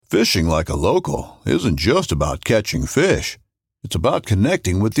Fishing like a local isn't just about catching fish. It's about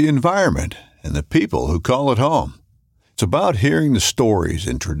connecting with the environment and the people who call it home. It's about hearing the stories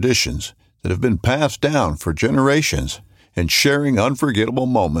and traditions that have been passed down for generations and sharing unforgettable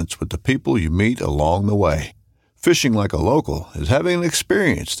moments with the people you meet along the way. Fishing like a local is having an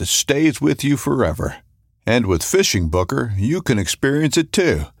experience that stays with you forever. And with Fishing Booker, you can experience it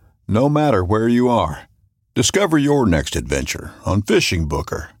too, no matter where you are. Discover your next adventure on Fishing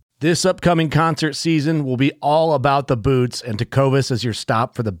Booker. This upcoming concert season will be all about the boots, and Tecovas is your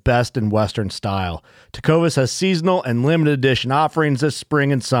stop for the best in Western style. Tecovas has seasonal and limited edition offerings this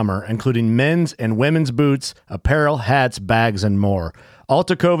spring and summer, including men's and women's boots, apparel, hats, bags, and more. All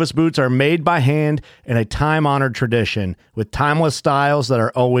Tecovas boots are made by hand in a time-honored tradition with timeless styles that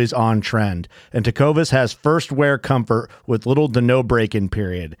are always on trend. And Tecovas has first wear comfort with little to no break-in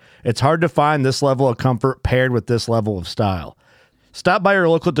period. It's hard to find this level of comfort paired with this level of style. Stop by your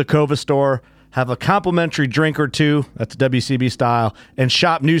local Tecovas store, have a complimentary drink or two, that's WCB style, and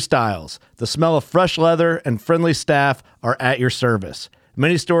shop new styles. The smell of fresh leather and friendly staff are at your service.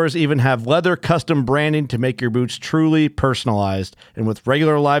 Many stores even have leather custom branding to make your boots truly personalized. And with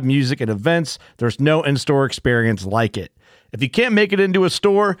regular live music and events, there's no in-store experience like it. If you can't make it into a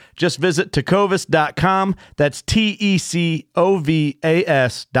store, just visit tecovas.com. That's TECOVAS.com.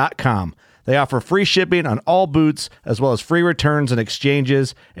 They offer free shipping on all boots, as well as free returns and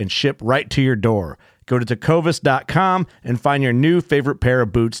exchanges, and ship right to your door. Go to tecovas.com and find your new favorite pair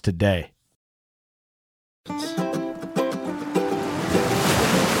of boots today. We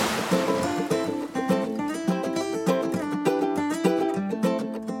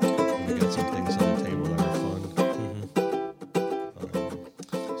got some things on the table that are fun.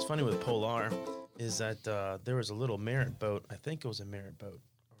 It's funny with Polar is that there was a little Merritt boat. I think it was a Merritt boat.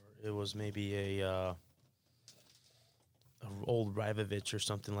 It was maybe a old Rivovich or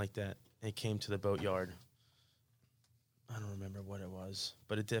something like that. It came to the boatyard. I don't remember what it was,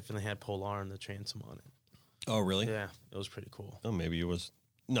 but it definitely had Polar and the transom on it. Oh, really? Yeah, it was pretty cool. Oh, maybe it was.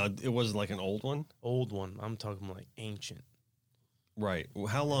 No, it wasn't like an old one? Old one. I'm talking like ancient. Right. Well,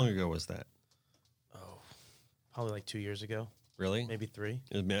 how long ago was that? Oh, probably like 2 years ago. Really? Maybe 3.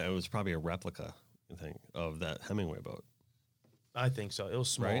 It was probably a replica, I think, of that Hemingway boat. I think so. It was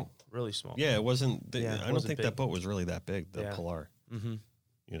small, right? really small. Yeah, it wasn't. I don't think big. that boat was really that big. The Yeah. Polar. Mm-hmm.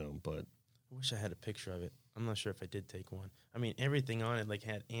 You know, but I wish I had a picture of it. I'm not sure if I did take one. I mean, everything on it like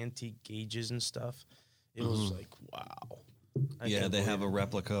had antique gauges and stuff. It was like, wow. Yeah, they have a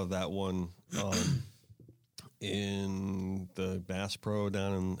replica of that one in the Bass Pro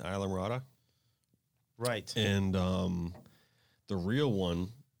down in Islamorada. Right. And the real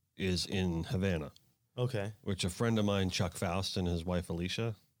one is in Havana. Okay. Which a friend of mine, Chuck Faust, and his wife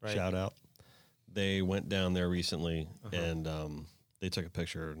Alicia, right. shout out. They went down there recently, and they took a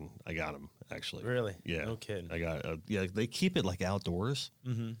picture, and I got them, actually. Really? Yeah. No kidding. I got they keep it like outdoors.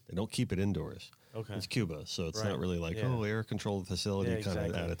 Mm-hmm. They don't keep it indoors. Okay. It's Cuba, so it's right. not really like, air controlled facility kind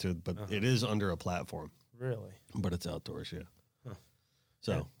of attitude, but it is under a platform. Really? But it's outdoors, yeah. Huh.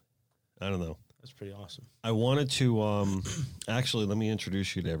 So, I don't know. That's pretty awesome. I wanted to, actually, let me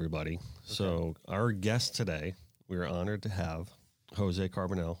introduce you to everybody. Okay. So, our guest today, we're honored to have Jose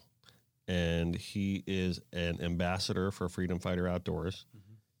Carbonell, and he is an ambassador for Freedom Fighter Outdoors,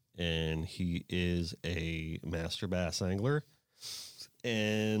 and he is a master bass angler,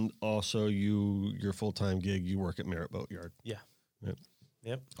 and also your full-time gig, you work at Merritt Boatyard. Yeah.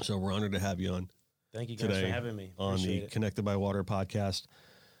 Yep. So, we're honored to have you on. Thank you guys today for having me. On the Connected by Water podcast.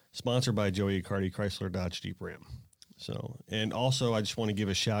 Sponsored by Joey Accardi, Chrysler, Dodge, Jeep, Ram. So, and also, I just want to give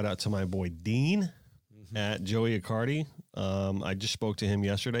a shout out to my boy Dean at Joey Accardi. I just spoke to him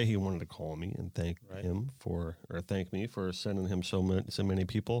yesterday. He wanted to call me and thank me for sending him so many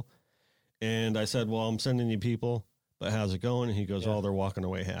people. And I said, well, I'm sending you people, but how's it going? And he goes, they're walking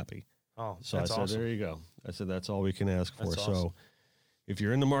away happy. Oh, so that's I said, awesome. there you go. I said, that's all we can ask for. That's awesome. So if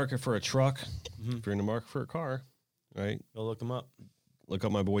you're in the market for a truck, if you're in the market for a car, right? Go look him up. Look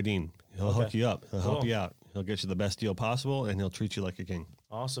up my boy Dean. He'll hook you up. He'll help you out. He'll get you the best deal possible, and he'll treat you like a king.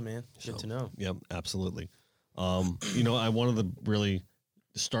 Awesome, man. Good to know. Yep, absolutely. I wanted to really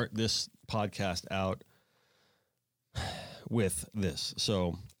start this podcast out with this.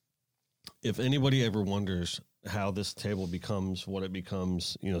 So if anybody ever wonders how this table becomes what it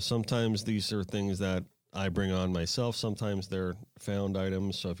becomes, sometimes these are things that I bring on myself. Sometimes they're found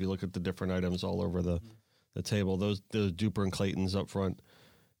items. So if you look at the different items all over the table, those Duper and Claytons up front,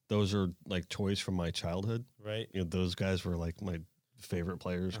 those are like toys from my childhood. Right. Those guys were like my favorite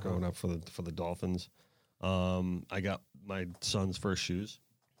players growing up for the Dolphins. I got my son's first shoes.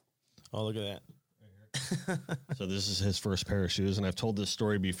 Oh, look at that. Right here. So this is his first pair of shoes. And I've told this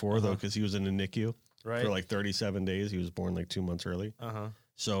story before, though, because he was in the NICU for like 37 days. He was born like 2 months early.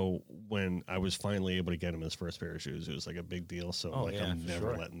 So when I was finally able to get him his first pair of shoes, it was like a big deal. So I'm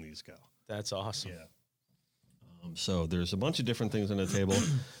never letting these go. That's awesome. Yeah. So there's a bunch of different things on the table.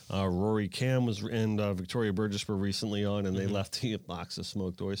 Rory Cam and Victoria Burgess were recently on, and they left a box of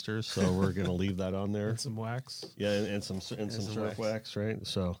smoked oysters. So we're going to leave that on there. And some wax. Yeah, and some surf wax, right?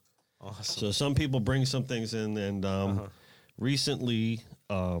 So Awesome. So some people bring some things in, and recently,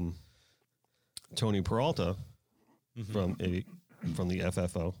 Tony Peralta from the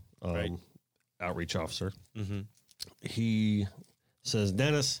FFO, outreach officer, he says,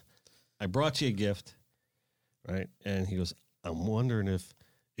 "Dennis, I brought you a gift." Right. And he goes, "I'm wondering if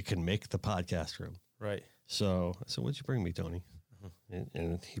it can make the podcast room." Right. So I said, "What'd you bring me, Tony?"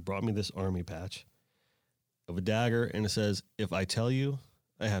 And he brought me this army patch of a dagger, and it says, "If I tell you,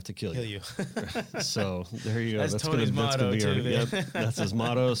 I have to kill you." So there you go. That's Tony's motto, too. That's his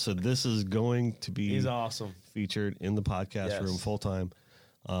motto. So this is going to be He's awesome. Featured in the podcast room full time.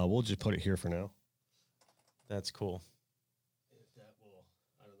 We'll just put it here for now. That's cool. If that will,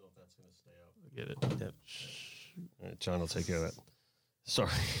 I don't know if that's going to stay up. Get it. Yep. All right, John will take care of that. Sorry.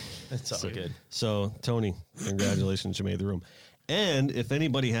 That's all good. So, Tony, congratulations, you made the room. And if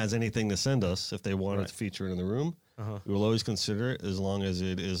anybody has anything to send us, if they want it to feature it in the room, we will always consider it as long as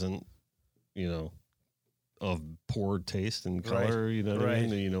it isn't, of poor taste and color, you know what I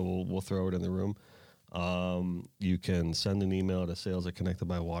mean? We'll throw it in the room. You can send an email to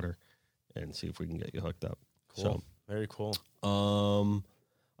sales@connectedbywater and see if we can get you hooked up. Cool. So, very cool.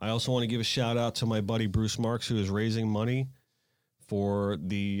 I also want to give a shout out to my buddy Bruce Marks, who is raising money for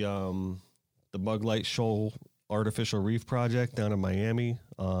the Bug Light Shoal artificial reef project down in Miami,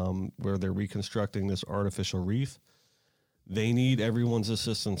 where they're reconstructing this artificial reef. They need everyone's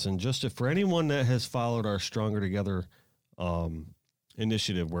assistance, and for anyone that has followed our Stronger Together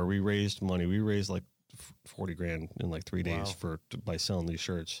initiative, where we raised money, we raised like $40,000 in like 3 days by selling these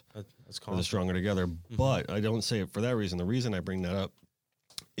shirts. That's for the Stronger Together. But I don't say it for that reason. The reason I bring that up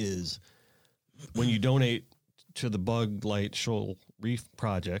is when you donate to the Bug Light Shoal Reef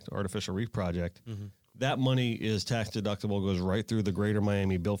Project, artificial reef project, that money is tax deductible, goes right through the Greater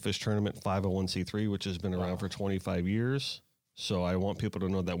Miami Billfish Tournament 501c3, which has been around for 25 years. So I want people to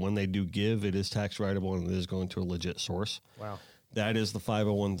know that when they do give, it is tax writable and it is going to a legit source. Wow. That is the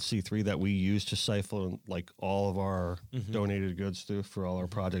 501c3 that we use to siphon like all of our donated goods through for all our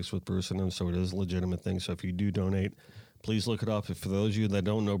projects with Bruce and them. So it is a legitimate thing. So if you do donate, please look it up. For those of you that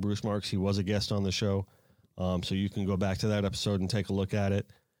don't know Bruce Marks, he was a guest on the show. So you can go back to that episode and take a look at it.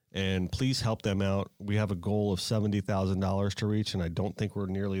 And please help them out. We have a goal of $70,000 to reach, and I don't think we're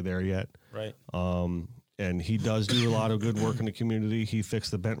nearly there yet. Right. And he does do a lot of good work in the community. He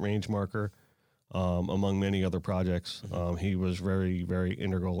fixed the bent range marker, among many other projects. He was very, very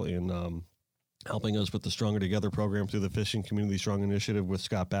integral in helping us with the Stronger Together program through the Fishing Community Strong Initiative with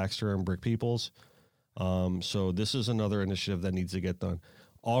Scott Baxter and Brick Peoples. So this is another initiative that needs to get done.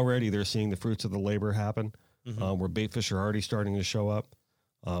 Already they're seeing the fruits of the labor happen, where bait fish are already starting to show up.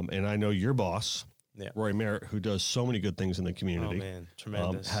 And I know your boss, Roy Merritt, who does so many good things in the community,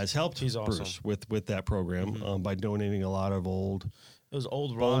 tremendous, has helped Bruce with that program by donating a lot of old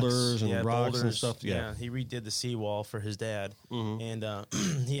boulders and rocks and stuff. Yeah, he redid the seawall for his dad, and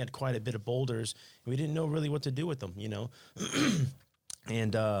he had quite a bit of boulders. We didn't know really what to do with them,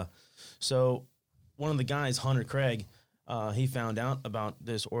 and so one of the guys, Hunter Craig, he found out about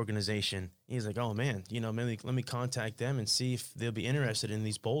this organization. He's like, "Oh man, maybe let me contact them and see if they'll be interested in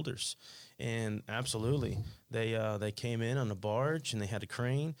these boulders." And absolutely, they came in on a barge and they had a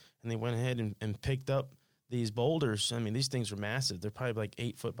crane and they went ahead and picked up these boulders. I mean, these things are massive. They're probably like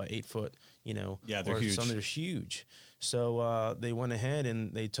 8 foot by 8 foot. Yeah, they're huge. Some are huge. So they went ahead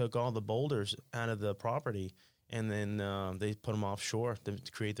and they took all the boulders out of the property. And then they put them offshore to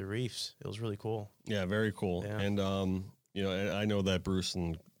create the reefs. It was really cool. Yeah, very cool. Yeah. And and I know that Bruce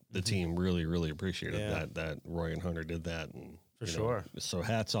and the team really, really appreciated that Roy and Hunter did that. And for sure. So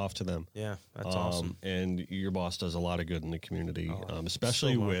hats off to them. Yeah, that's awesome. And your boss does a lot of good in the community,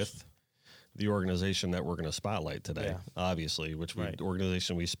 especially with the organization that we're going to spotlight today, obviously, which the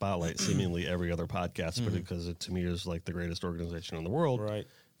organization we spotlight seemingly every other podcast, but because it to me is like the greatest organization in the world. Right.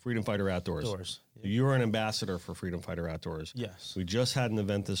 Freedom Fighter Outdoors. Yeah. You're an ambassador for Freedom Fighter Outdoors. Yes. We just had an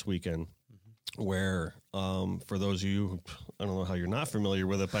event this weekend where, for those of you who, I don't know how you're not familiar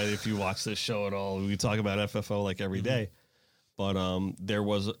with it, but if you watch this show at all, we talk about FFO like every day. But there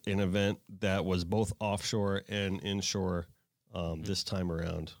was an event that was both offshore and inshore this time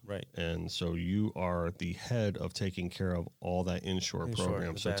around. Right. And so you are the head of taking care of all that inshore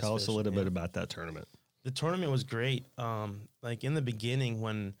program. So tell us a little bit about that tournament. The tournament was great. Like in the beginning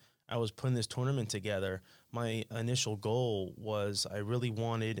when I was putting this tournament together, my initial goal was I really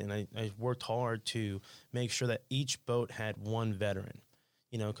wanted, and I worked hard to make sure that each boat had one veteran,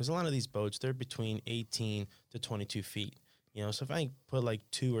 you know, because a lot of these boats, they're between 18 to 22 feet. You know, so if I put like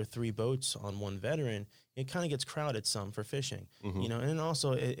 2 or 3 boats on one veteran, it kind of gets crowded some for fishing, you know, and then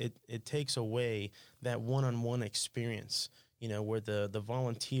also it takes away that one-on-one experience, you know, where the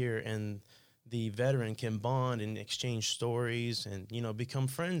volunteer and the veteran can bond and exchange stories and, you know, become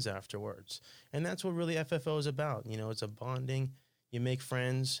friends afterwards. And that's what really FFO is about. You know, it's a bonding. You make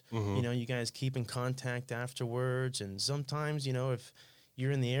friends, you know, you guys keep in contact afterwards. And sometimes, you know, if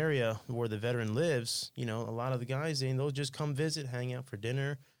you're in the area where the veteran lives, you know, a lot of the guys, they'll just come visit, hang out for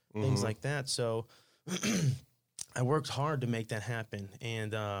dinner, things like that. So I worked hard to make that happen.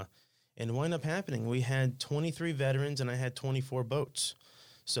 And it wound up happening. We had 23 veterans and I had 24 boats.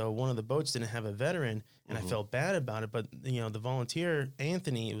 So one of the boats didn't have a veteran and I felt bad about it. But, you know, the volunteer,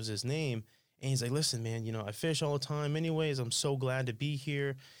 Anthony, it was his name. And he's like, listen, man, you know, I fish all the time anyways. I'm so glad to be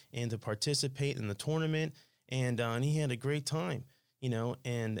here and to participate in the tournament. And he had a great time. You know,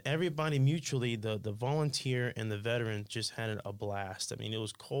 and everybody mutually, the volunteer and the veteran just had a blast. I mean, it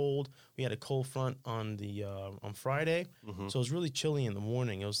was cold. We had a cold front on on Friday, so it was really chilly in the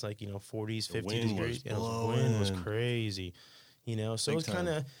morning. It was like, you know, 40s, 50 degrees. The wind was crazy. You know, so it was kind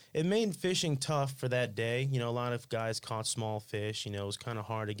of, it made fishing tough for that day. You know, a lot of guys caught small fish. You know, it was kind of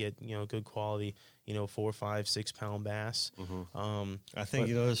hard to get, you know, good quality, you know, 4, 5, 6 pound bass. I think,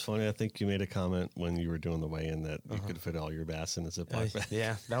 you know, it's funny. I think you made a comment when you were doing the weigh-in that you could fit all your bass in a Ziploc bag.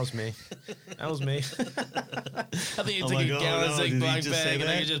 Yeah, that was me. That was me. I think you took like, a gallon Ziploc bag and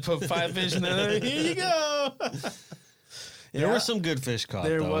I could just put 5 fish in there. Here you go. There were some good fish caught.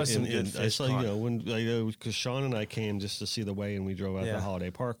 There though. was some good fish I saw, caught. you know, when because Sean and I came just to see the weigh-in, we drove out to Holiday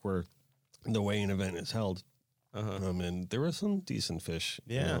Park where the weigh-in event is held. And there were some decent fish,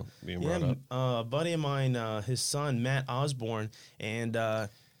 you know, being brought up. A buddy of mine, his son Matt Osborne, and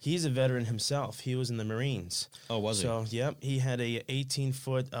he's a veteran himself. He was in the Marines. Oh, was he? So, yep, he had a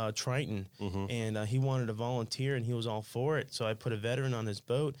 18-foot Triton, and he wanted to volunteer, and he was all for it. So I put a veteran on his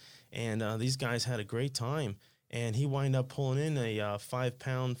boat, and these guys had a great time. And he wound up pulling in a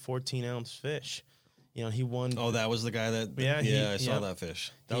 5-pound, 14-ounce fish. You know, he won. Oh, that was the guy that. I saw that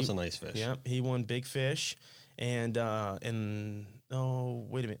fish. That was a nice fish. Yep, he won big fish, and oh,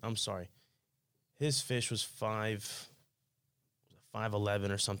 wait a minute, I'm sorry, his fish was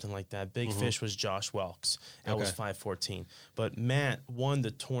 5'11" or something like that. Big fish was Josh Welks. That was 5'14". But Matt won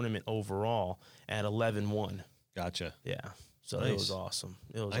the tournament overall at 11-1. Gotcha. Yeah, so Nice. It was awesome.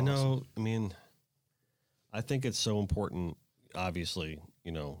 It was. I know. I mean, I think it's so important. Obviously,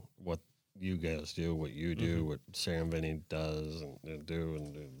 you know what you guys do, what you do, what Sarah and Vinny does and do,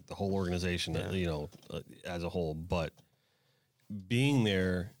 and the whole organization, you know, as a whole. But being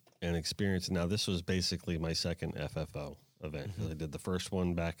there and experiencing. Now, this was basically my second FFO event. I did the first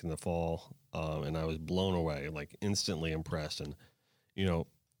one back in the fall, and I was blown away, like instantly impressed. And you know,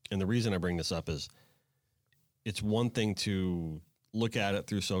 and the reason I bring this up is, it's one thing to look at it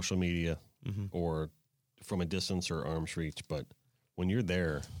through social media or from a distance or arm's reach, but when you're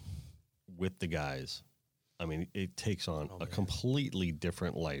there with the guys, I mean, it takes on a completely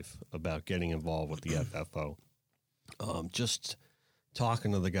different life about getting involved with the FFO. Just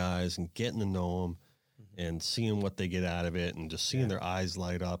talking to the guys and getting to know them and seeing what they get out of it and just seeing their eyes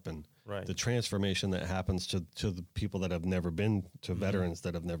light up and the transformation that happens to the people that have never been, to veterans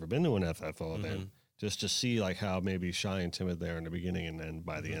that have never been to an FFO event. Just to see like how maybe shy and timid they are in the beginning, and then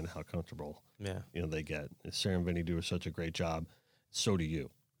by the end, how comfortable you know they get. Sarah and Vinny do such a great job. So do you.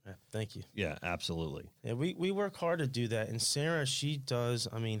 Yeah, thank you. Yeah, absolutely. Yeah, we work hard to do that, and Sarah, she does.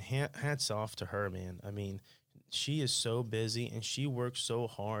 I mean, hats off to her, man. I mean, she is so busy and she works so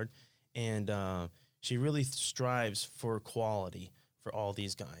hard, and she really strives for quality for all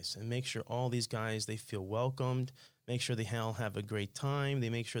these guys and make sure all these guys, they feel welcomed. Make sure they all have a great time. They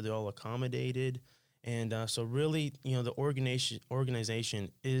make sure they're all accommodated. And so really, you know, the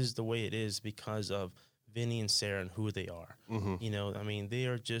organization is the way it is because of Vinny and Sarah and who they are. You know, I mean, they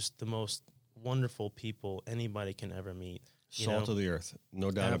are just the most wonderful people anybody can ever meet. Salt of the earth.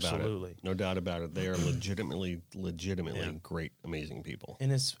 No doubt about it. Absolutely. No doubt about it. They are legitimately great, amazing people.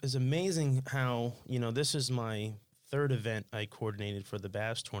 And it's amazing how, you know, this is my third event I coordinated for the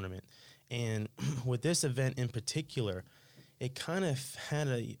bass tournament. And with this event in particular, it kind of had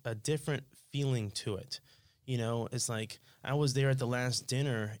a different feeling to it. You know, it's like I was there at the last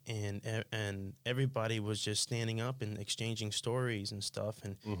dinner and everybody was just standing up and exchanging stories and stuff.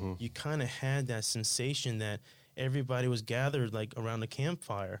 And you kind of had that sensation that everybody was gathered like around the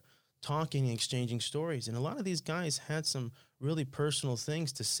campfire talking and exchanging stories. And a lot of these guys had some really personal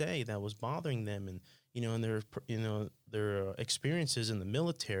things to say that was bothering them, and their experiences in the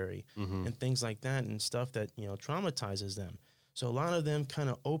military and things like that, and stuff that traumatizes them. So a lot of them kind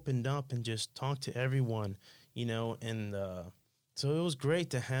of opened up and just talked to everyone, and so it was great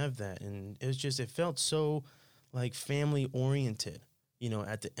to have that. And it felt so like family oriented,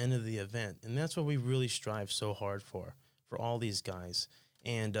 at the end of the event. And that's what we really strive so hard for all these guys.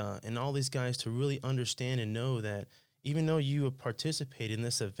 And all these guys to really understand and know that even though you participate in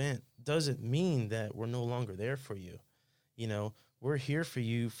this event, doesn't mean that we're no longer there for you. We're here for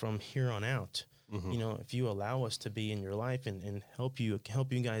you from here on out. If you allow us to be in your life and help you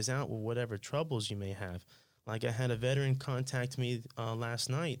guys out with whatever troubles you may have. Like I had a veteran contact me last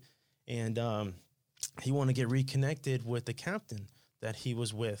night, and he wanted to get reconnected with the captain that he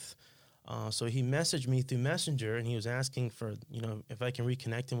was with. So he messaged me through Messenger, and he was asking for, if I can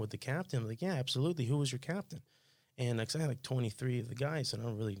reconnect him with the captain. I'm like, yeah, absolutely. Who was your captain? And I had like 23 of the guys, and I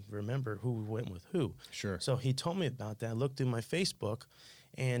don't really remember who went with who. Sure. So he told me about that. I looked through my Facebook,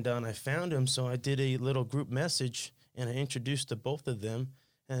 and I found him. So I did a little group message, and I introduced to both of them.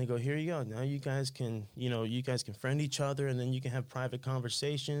 And I go, here you go. Now you guys can friend each other, and then you can have private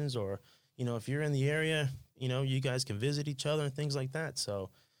conversations, or, if you're in the area, you guys can visit each other and things like that.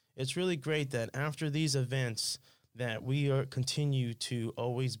 So it's really great that after these events that we continue to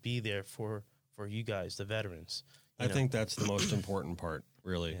always be there for you guys, the veterans. I think that's the most important part,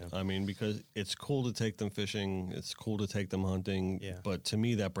 really. Yeah. I mean, because it's cool to take them fishing, it's cool to take them hunting, but to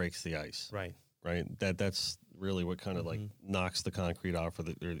me that breaks the ice. Right. Right. That's really what kind of like knocks the concrete off,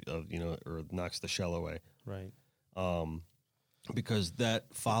 or knocks the shell away. Right. Because that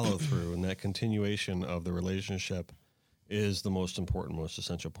follow through and that continuation of the relationship is the most important, most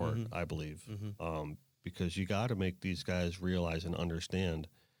essential part, I believe. Because you got to make these guys realize and understand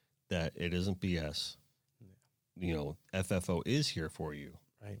that it isn't BS. FFO is here for you.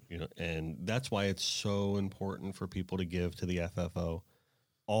 Right. And that's why it's so important for people to give to the FFO.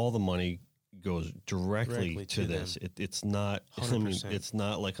 All the money goes directly to this. It's not, 100%. It's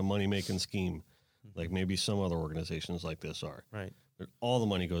not like a money-making scheme, like maybe some other organizations like this are. Right. But all the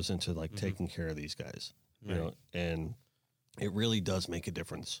money goes into like taking care of these guys, and it really does make a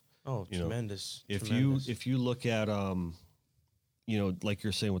difference. Oh, tremendous. If you look at, like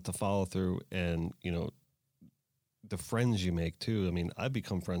you're saying with the follow through and, the friends you make too. I mean, I've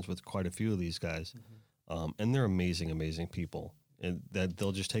become friends with quite a few of these guys, and they're amazing, amazing people. And that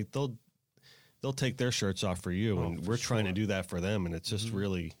they'll take their shirts off for you, and we're trying to do that for them. And it's just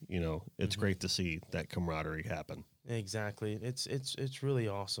really, it's great to see that camaraderie happen. Exactly. It's really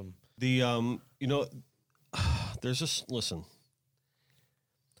awesome. The there's just listen.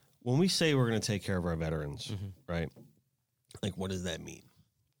 When we say we're going to take care of our veterans, right? Like, what does that mean?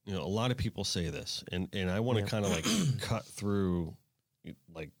 A lot of people say this, and I want to kind of like cut through,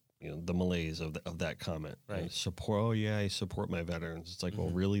 like, the malaise of that comment. Right. I support my veterans. It's like, well,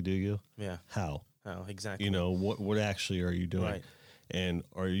 really, do you? Yeah. How? Exactly. What actually are you doing? Right. And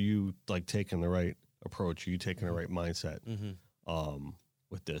are you like taking the right approach? Are you taking the right mindset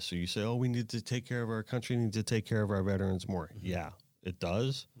with this? So you say, oh, we need to take care of our country, need to take care of our veterans more. Yeah, it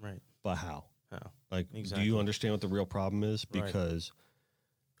does. Right. But how? How? Like, Exactly. do you understand what the real problem is? Because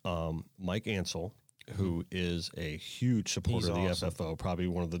Mike Ansel, who is a huge supporter of the FFO, probably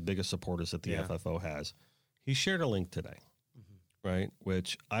one of the biggest supporters that the FFO has, he shared a link today, right?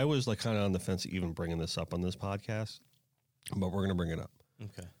 Which I was like kind of on the fence even bringing this up on this podcast, but we're going to bring it up.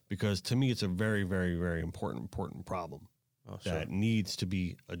 Okay. Because to me, it's a very, very, very important problem that needs to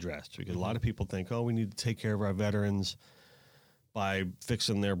be addressed. Because a lot of people think, oh, we need to take care of our veterans by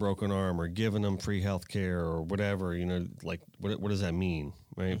fixing their broken arm or giving them free health care or whatever, like what does that mean,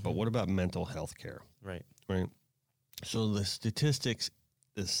 right? But what about mental health care? Right. Right. So the statistic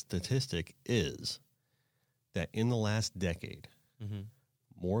is that in the last decade,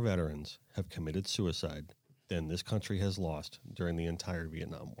 more veterans have committed suicide than this country has lost during the entire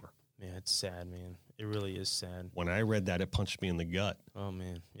Vietnam War. Yeah, it's sad, man. It really is sad. When I read that, it punched me in the gut. Oh,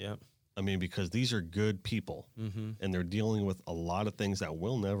 man. Yep. I mean, because these are good people, and they're dealing with a lot of things that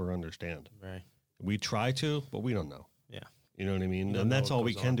we'll never understand. Right. We try to, but we don't know. Yeah. You know what I mean? You don't And know that's what all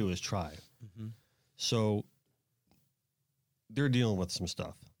we goes can on. do is try. So they're dealing with some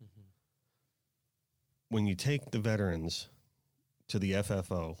stuff. When you take the veterans to the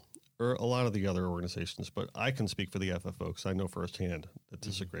FFO, or a lot of the other organizations, but I can speak for the FFO because I know firsthand that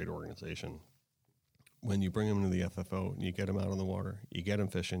this is a great organization. When you bring them to the FFO and you get them out on the water, you get them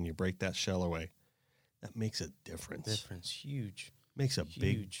fishing, you break that shell away, that makes a difference. Huge. Makes a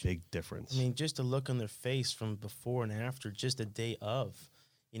Huge. big difference. I mean, just the look on their face from before and after, just the day of,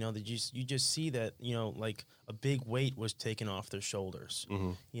 that you just see that, like a big weight was taken off their shoulders.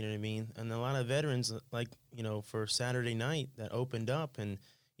 Mm-hmm. You know what I mean? And a lot of veterans, like, for Saturday night that opened up, and,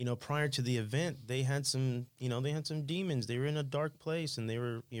 prior to the event, they had some demons. They were in a dark place and they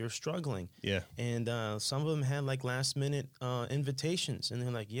were struggling. Yeah. And some of them had like last minute invitations, and they're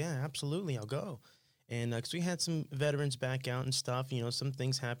like, yeah, absolutely, I'll go. And because we had some veterans back out and stuff, some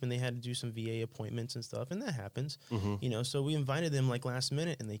things happened. They had to do some VA appointments and stuff, and that happens. Mm-hmm. So we invited them like last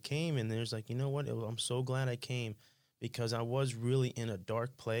minute, and they came, and there's like, what? I'm so glad I came, because I was really in a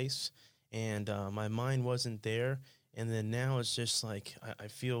dark place, and my mind wasn't there. And then now it's just like I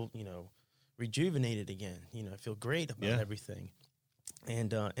feel, rejuvenated again. I feel great about everything.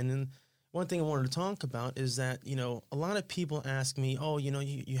 And then one thing I wanted to talk about is that, a lot of people ask me, oh,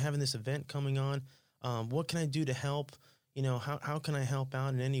 you having this event coming on. What can I do to help? How can I help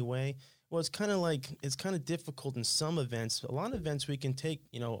out in any way? Well, it's kind of difficult in some events. A lot of events we can take,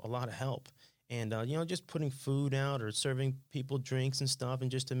 a lot of help. And, just putting food out or serving people drinks and stuff,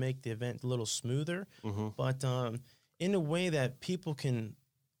 and just to make the event a little smoother. Mm-hmm. But in a way that people can,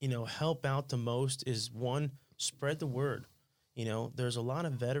 help out the most is, one, spread the word. There's a lot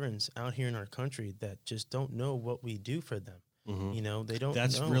of veterans out here in our country that just don't know what we do for them. Mm-hmm. They don't.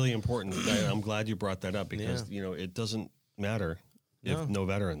 That's know. really important. I'm glad you brought that up, because it doesn't matter if no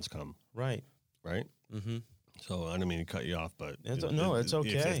veterans come. Right. Right. Mm-hmm. So I didn't mean to cut you off, but It's okay.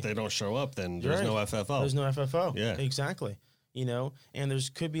 If they don't show up, then there's no FFO. There's no FFO. Yeah, exactly.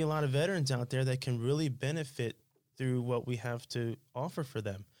 And could be a lot of veterans out there that can really benefit through what we have to offer for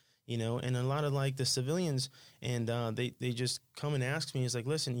them. And a lot of like the civilians, and they just come and ask me, it's like,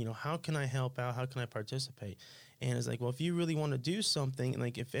 listen, how can I help out? How can I participate? And it's like, well, if you really want to do something,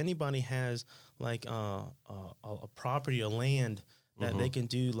 like if anybody has like a property, a land that they can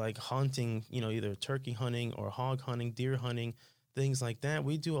do like hunting, either turkey hunting or hog hunting, deer hunting, things like that.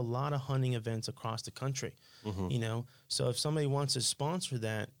 We do a lot of hunting events across the country, So if somebody wants to sponsor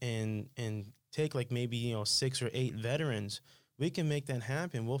that and take like maybe, 6 or 8 veterans, we can make that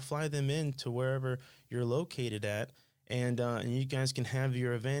happen. We'll fly them in to wherever you're located at, and you guys can have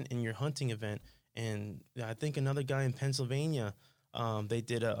your event and your hunting event. And I think another guy in Pennsylvania, they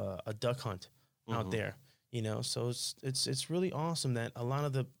did a duck hunt out there. So it's really awesome that a lot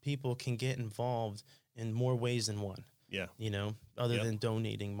of the people can get involved in more ways than one. Yeah. Other than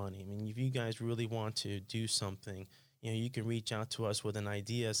donating money. I mean, if you guys really want to do something, you can reach out to us with an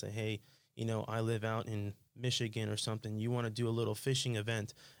idea. Say, hey, I live out in Michigan or something. You want to do a little fishing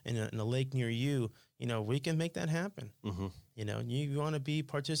event in a lake near you, we can make that happen. Mm-hmm. You want to be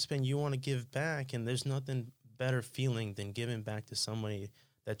participant, you want to give back, and there's nothing better feeling than giving back to somebody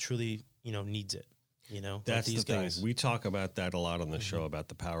that truly, needs it. That's like the thing. We talk about that a lot on the show, about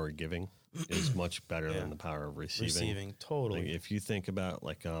the power of giving is much better than the power of receiving. Receiving, totally. Like if you think about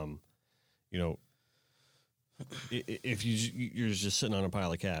like, if you're just sitting on a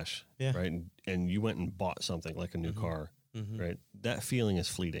pile of cash, right, and you went and bought something like a new car, right, that feeling is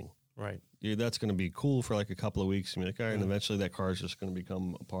fleeting. Right. That's going to be cool for like a couple of weeks. And you're like, all right, and eventually that car is just going to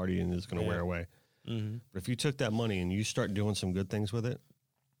become a party and it's going to wear away. Mm-hmm. But if you took that money and you start doing some good things with it,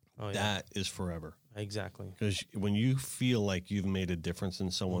 that is forever. Exactly. Because when you feel like you've made a difference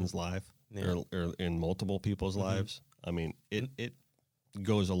in someone's life or in multiple people's lives, I mean, it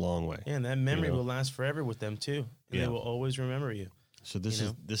goes a long way. Yeah, and that memory will last forever with them too. And they will always remember you. So this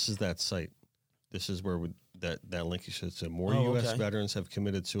is that site. This is where that link you should say more U.S. veterans have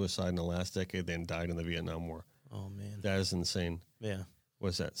committed suicide in the last decade than died in the Vietnam War. Oh man, that is insane. Yeah,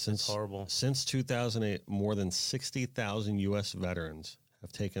 what's that? Since horrible. Since 2008, more than 60,000 U.S. veterans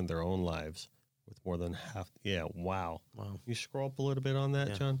have taken their own lives, with more than half. Yeah, wow. You scroll up a little bit on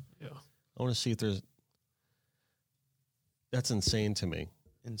that, John. Yeah, I want to see if there's. That's insane to me.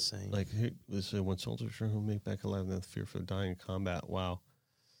 Insane. Like this when soldiers who make back alive in the fear for dying in combat. Wow.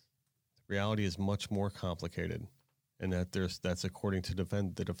 Reality is much more complicated, and that's according to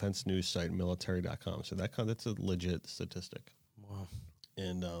the defense news site military.com. So that's a legit statistic. Wow.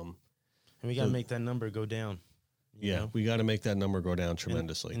 And we got to make that number go down. You know? We got to make that number go down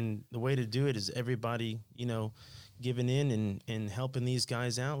tremendously. And the way to do it is everybody, giving in and helping these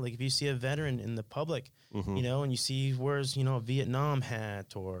guys out. Like if you see a veteran in the public, and you see he wears, a Vietnam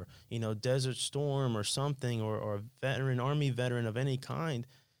hat or, Desert Storm or something, or a veteran, Army veteran of any kind,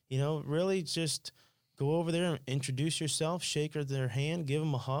 really just go over there and introduce yourself, shake their hand, give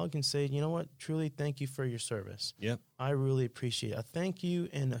them a hug and say, you know what, truly thank you for your service. Yep. I really appreciate it. A thank you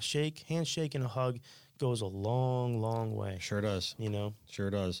and a handshake and a hug goes a long, long way. Sure does. Sure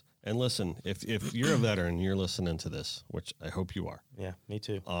does. And listen, if you're a veteran, you're listening to this, which I hope you are. Yeah, me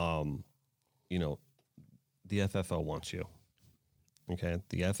too. The FFO wants you. Okay.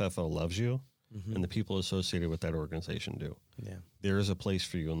 The FFO loves you, and the people associated with that organization do. Yeah. There is a place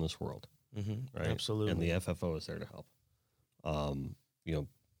for you in this world. Right. Absolutely. And the FFO is there to help. You know,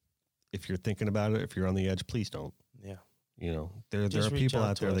 if you're thinking about it, if you're on the edge, please don't. Yeah. You know, there Just are reach people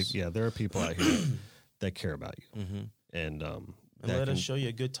out out to there us. that, there are people out here that care about you. And let us show you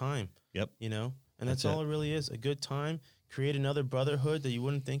a good time. Yep. You know, and that's That's all it really is, a good time. Create another brotherhood that you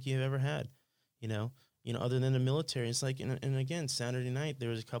wouldn't think you've ever had, you know, other than the military. It's like, and again, Saturday night, there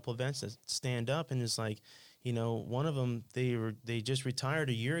was a couple events that stand up, and it's like, you know, one of them, they just retired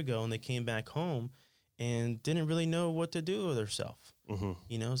a year ago, and they came back home and didn't really know what to do with themselves.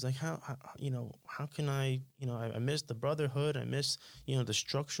 You know, it's like, how can I miss the brotherhood. I miss, the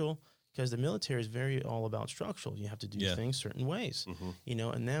structural, because the military is very all about structural. You have to do things certain ways, you know,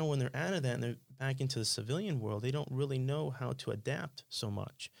 and now when they're out of that and they're back into the civilian world, they don't really know how to adapt so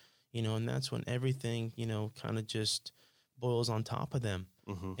much, you know, and that's when everything, kind of just boils on top of them.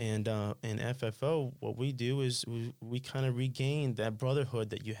 And FFO, what we do is we kind of regain that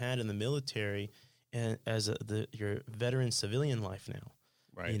brotherhood that you had in the military and as your veteran civilian life now.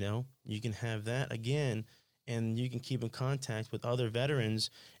 Right. You know, you can have that again, and you can keep in contact with other veterans,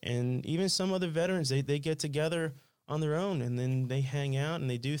 and even some other veterans, they get together on their own, and then they hang out and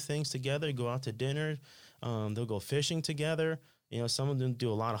they do things together, go out to dinner. They'll go fishing together. You know, some of them do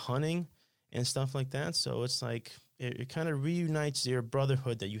a lot of hunting and stuff like that. So it's like, it kind of reunites your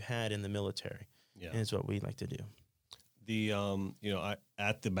brotherhood that you had in the military. Yeah. And it's what we like to do. The,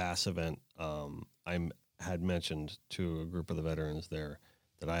 at the Bass event, I had mentioned to a group of the veterans there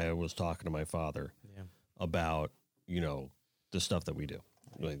that I was talking to my father about, the stuff that we do,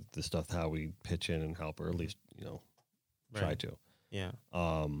 like the stuff, how we pitch in and help, or at least, try to. Yeah.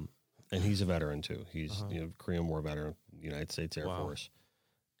 And he's a veteran too. He's, Korean War veteran, United States Air Force.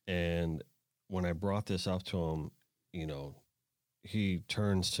 And when I brought this up to him, he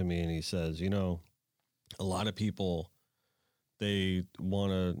turns to me and he says, a lot of people, they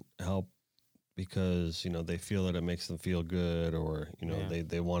want to help because, they feel that it makes them feel good, or,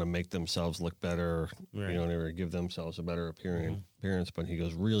 they want to make themselves look better, or give themselves a better appearance. But he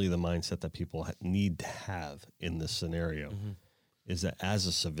goes, really the mindset that people need to have in this scenario is that as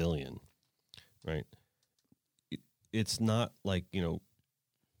a civilian, right, it's not like,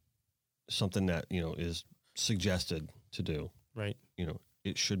 something that, is suggested to do. Right.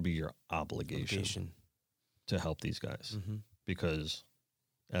 It should be your obligation to help these guys, because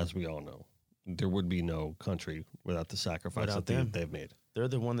as we all know, there would be no country without the sacrifice Without that they've made. They're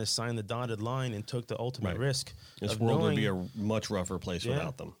the one that signed the dotted line and took the ultimate risk. This of world would knowing, be a much rougher place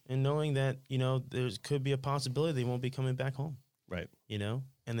without them. And knowing that, there could be a possibility they won't be coming back home. Right.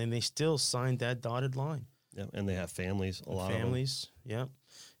 And then they still signed that dotted line. Yeah. And they have families, a lot of them. Families,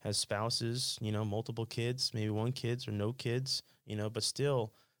 has spouses, multiple kids, maybe one kids or no kids, but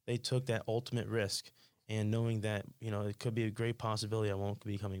still they took that ultimate risk, and knowing that, it could be a great possibility I won't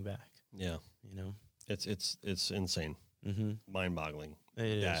be coming back. Yeah. It's insane. Mind-boggling.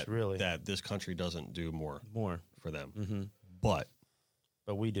 It is really that this country doesn't do more for them. But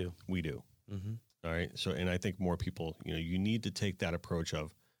we do. We do. All right. So, and I think more people, you need to take that approach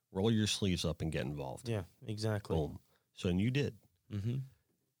of roll your sleeves up and get involved. Yeah, exactly. Boom. So, and you did.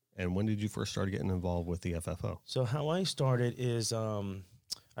 And when did you first start getting involved with the FFO? So how I started is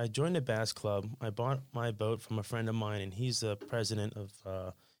I joined the Bass Club. I bought my boat from a friend of mine, and he's the president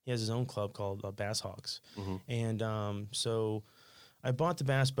of, he has his own club called Bass Hawks. And so I bought the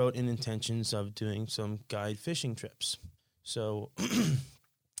bass boat in intentions of doing some guide fishing trips. So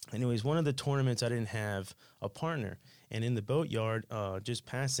anyways, one of the tournaments I didn't have a partner. And in the boatyard, just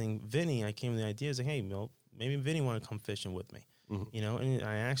passing Vinny, I came to the idea, I was like, hey, maybe Vinny want to come fishing with me. And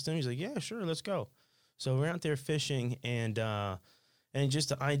I asked him, he's like, yeah, sure, let's go. So we're out there fishing, and just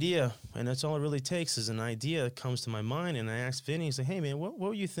the idea, and that's all it really takes is an idea that comes to my mind. And I asked Vinny, he's like, hey man, what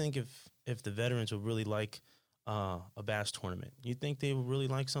would you think if the veterans would really like a bass tournament? You think they would really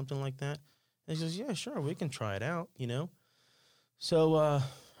like something like that? And he says, yeah, sure, we can try it out, So I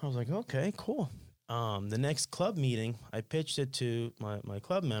was like, okay, cool. The next club meeting, I pitched it to my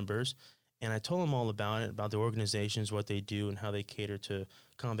club members, and I told them all about it, about the organizations, what they do, and how they cater to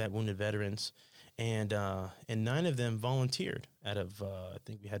combat wounded veterans. And 9 of them volunteered out of, I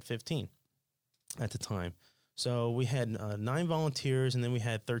think we had 15 at the time. So we had 9 volunteers, and then we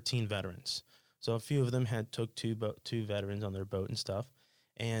had 13 veterans. So a few of them took two veterans on their boat and stuff.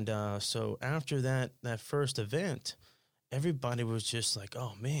 And so after that first event, everybody was just like,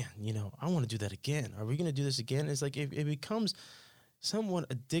 oh man, I want to do that again. Are we going to do this again? It's like, it becomes, somewhat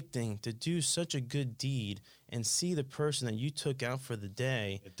addicting to do such a good deed and see the person that you took out for the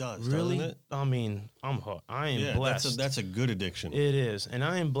day. It does, really, doesn't it? I mean, I'm hooked. I am blessed. That's a good addiction. It is, and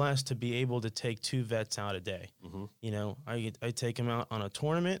I am blessed to be able to take 2 vets out a day. You know, I take them out on a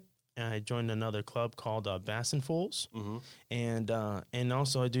tournament. And I joined another club called Bass and Fools, and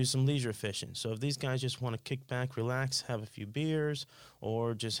also I do some leisure fishing. So if these guys just want to kick back, relax, have a few beers,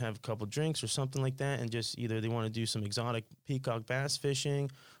 or just have a couple drinks or something like that, and just either they want to do some exotic peacock bass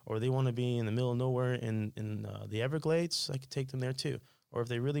fishing, or they want to be in the middle of nowhere in the Everglades, I could take them there too. Or if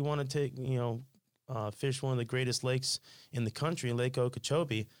they really want to take, fish one of the greatest lakes in the country, Lake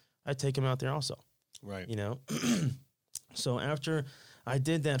Okeechobee, I take them out there also. Right. You know, so after I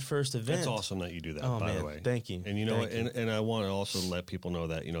did that first event. It's awesome that you do that, by the way. Thank you. And you know, and I want to also let people know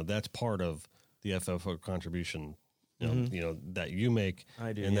that, that's part of the FFO contribution, that you make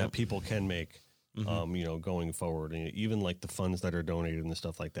and that people can make, going forward. And even like the funds that are donated and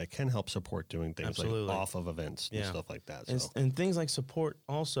stuff like that can help support doing things like off of events and stuff like that. So. And things like support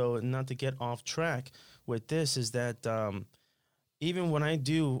also, and not to get off track with this, is that even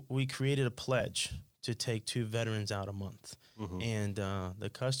when we created a pledge to take 2 veterans out a month. And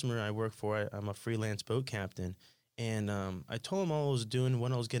the customer I work for, I'm a freelance boat captain, and I told him all I was doing,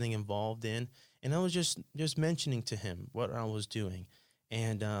 what I was getting involved in, and I was just mentioning to him what I was doing.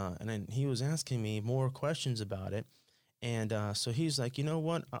 And then he was asking me more questions about it. And so he's like, you know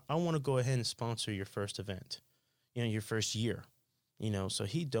what, I want to go ahead and sponsor your first event, your first year. So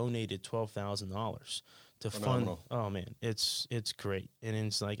he donated $12,000 to fund. Oh man, it's great. And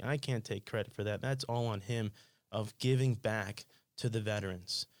it's like, I can't take credit for that. That's all on him, of giving back to the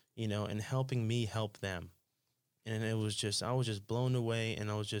veterans, and helping me help them. And I was just blown away,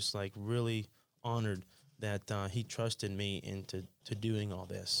 and I was just like really honored that he trusted me into doing all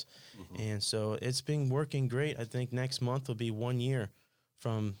this. And so it's been working great. I think next month will be 1 year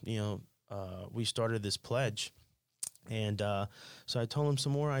from, we started this pledge. And so I told him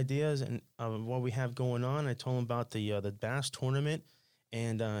some more ideas and what we have going on. I told him about the bass tournament,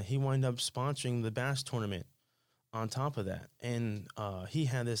 and he wound up sponsoring the bass tournament on top of that. And he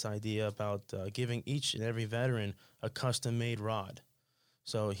had this idea about giving each and every veteran a custom-made rod.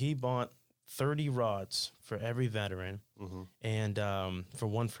 So he bought 30 rods for every veteran, and for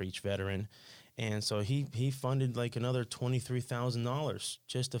one for each veteran. And so he funded like another $23,000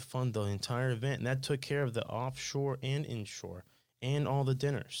 just to fund the entire event. And that took care of the offshore and inshore and all the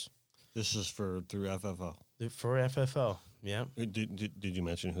dinners. This is through FFO? For FFO, yeah. Did you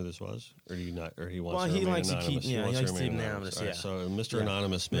mention who this was? Or do you not? Or he wants well, to he remain likes anonymous? To keep, yeah, he likes to keep anonymous, yeah. Right, so Mr.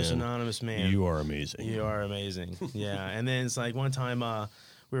 Anonymous Man. Mr. Anonymous Man. You are amazing. You are amazing. Yeah. And then it's like one time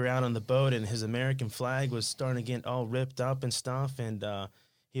we were out on the boat, and his American flag was starting to get all ripped up and stuff. And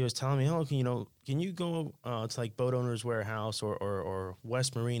he was telling me, can you go to like Boat Owners Warehouse or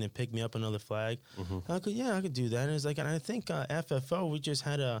West Marine and pick me up another flag? I go, yeah, I could do that. And it's like, and I think FFO, we just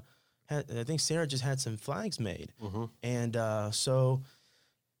I think Sarah just had some flags made. And so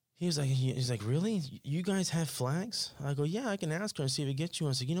he's like, really? You guys have flags? I go, yeah, I can ask her and see if it gets you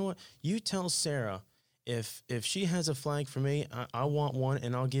one. I said, you know what? You tell Sarah if she has a flag for me, I want one,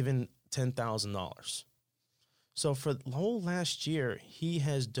 and I'll give in $10,000. So for the whole last year, he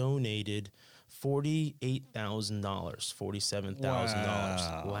has donated $48,000,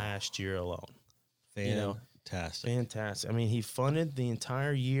 $47,000 last year alone. Fantastic. Fantastic. I mean, he funded the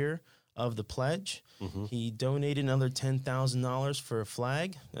entire year of the pledge. He donated another $10,000 for a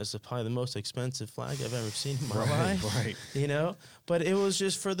flag. That's probably the most expensive flag I've ever seen in my life. Right. But it was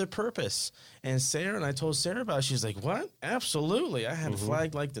just for the purpose. And I told Sarah about it. She's like, what? Absolutely. I had a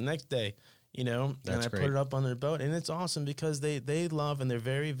flag like the next day. That's and I great. put it up on their boat, and it's awesome because they love, and they're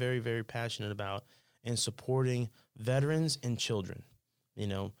very, very, very passionate about and supporting veterans and children,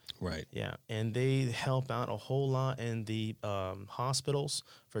 Right. Yeah. And they help out a whole lot in the hospitals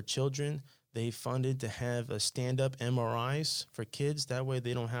for children. They funded to have a stand-up MRIs for kids. That way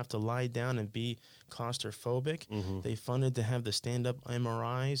they don't have to lie down and be claustrophobic. They funded to have the stand-up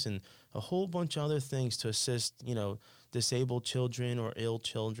MRIs and a whole bunch of other things to assist, disabled children or ill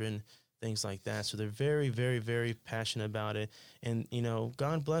children, things like that. So they're very, very, very passionate about it. And,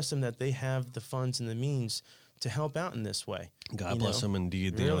 God bless them that they have the funds and the means to help out in this way. God bless them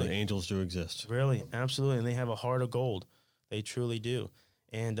indeed. Really. The angels do exist. Really, absolutely. And they have a heart of gold. They truly do.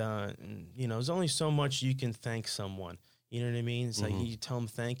 And, there's only so much you can thank someone. You know what I mean? It's like you tell them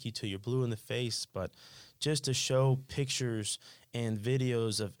thank you till you're blue in the face, but just to show pictures and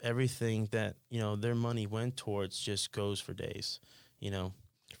videos of everything that, their money went towards just goes for days.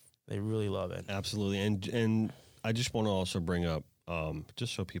 They really love it. Absolutely. And I just want to also bring up,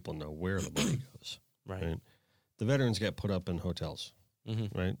 just so people know where the money goes. Right. The veterans get put up in hotels.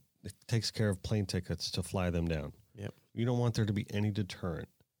 right? It takes care of plane tickets to fly them down. Yep. You don't want there to be any deterrent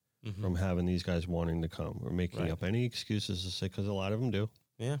from having these guys wanting to come or making up any excuses to say, because a lot of them do.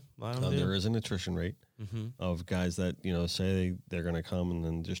 Yeah, a lot of them do. There is an attrition rate of guys that, say they're going to come and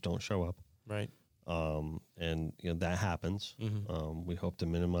then just don't show up. Right. And that happens. We hope to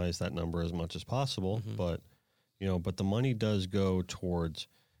minimize that number as much as possible, but the money does go towards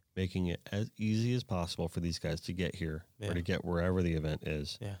making it as easy as possible for these guys to get here or to get wherever the event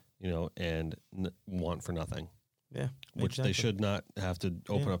is. Yeah. And want for nothing. Yeah. Which they should not have to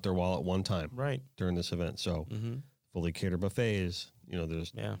open up their wallet one time during this event. So fully catered buffets,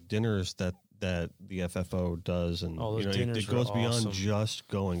 there's dinners that the FFO does, and it goes beyond just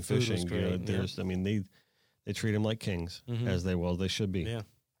going Food fishing. great, They treat them like kings, as they should be. Yeah.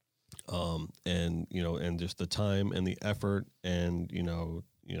 And just the time and the effort and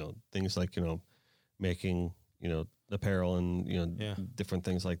things like making apparel and different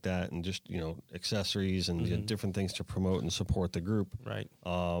things like that, and just accessories and different things to promote and support the group. Right.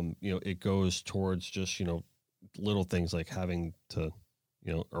 It goes towards just little things like having to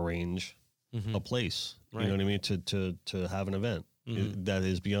arrange a place. Right. You know what I mean, to have an event that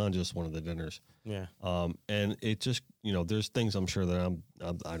is beyond just one of the dinners. Yeah. And it just there's things I'm sure that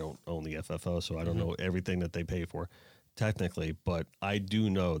I don't own the FFO, so I don't know everything that they pay for technically, but I do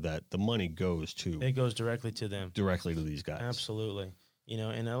know that the money goes directly to them, directly to these guys. Absolutely.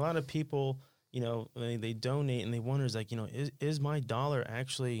 And a lot of people, they donate and they wonder, is my dollar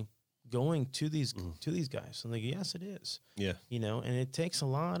actually going to these guys? And like, yes, it is. Yeah. And it takes a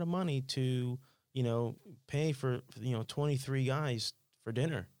lot of money to, pay for, 23 guys for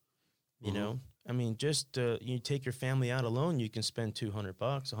dinner, you know? I mean, just you take your family out alone, you can spend $200,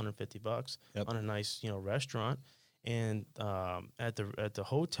 $150 on a nice, restaurant. And at the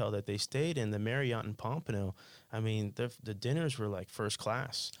hotel that they stayed in, the Marriott in Pompano, I mean, the dinners were like first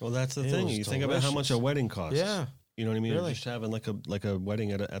class. Well, that's the thing. You think about how much a wedding costs. Yeah. You know what I mean? Really? Just having like a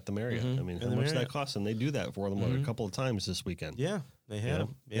wedding at the Marriott. I mean, how much that costs? And they do that for them a couple of times this weekend. Yeah, they have.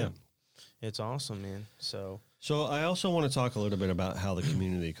 Yeah. It's awesome, man. So I also want to talk a little bit about how the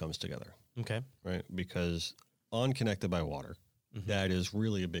community comes together. Okay. Right? Because on Connected by Water, that is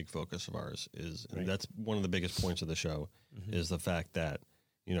really a big focus of ours. And that's one of the biggest points of the show is the fact that,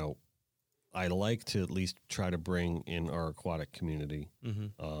 I like to at least try to bring in our aquatic community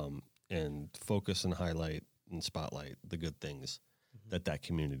and focus and highlight and spotlight the good things that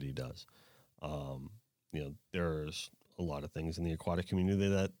community does. There's a lot of things in the aquatic community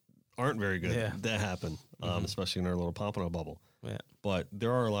that aren't very good that happen, especially in our little Pompano bubble. Yeah. But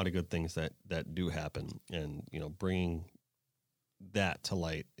there are a lot of good things that do happen, and bringing that to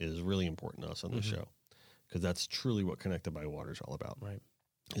light is really important to us on the show, because that's truly what Connected by Water is all about. Right.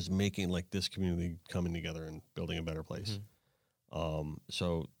 Is making like this community coming together and building a better place.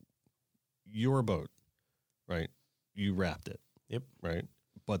 So your boat, right? You wrapped it. Yep. Right.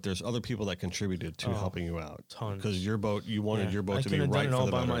 But there's other people that contributed to helping you out. Tons. Because your boat, you wanted your boat to be right for the I couldn't have done it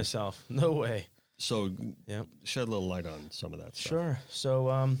all by boater. myself. No way. So shed a little light on some of that stuff. Sure.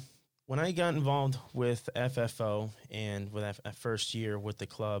 So when I got involved with FFO and with that first year with the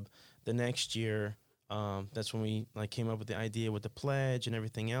club, the next year, that's when we came up with the idea with the pledge and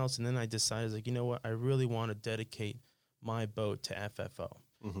everything else. And then I decided, you know what, I really want to dedicate my boat to FFO.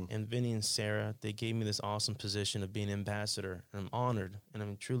 And Vinny and Sarah, they gave me this awesome position of being ambassador. And I'm honored and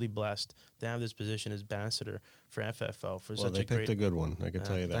I'm truly blessed to have this position as ambassador for FFO. They picked a good one. I can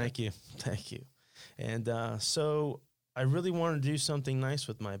tell you that. Thank you. And so I really wanted to do something nice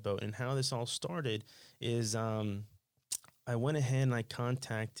with my boat. And how this all started is I went ahead and I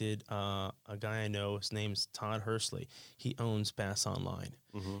contacted a guy I know. His name's Todd Hursley. He owns Bass Online.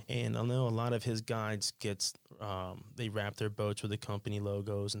 And I know a lot of his guides they wrap their boats with the company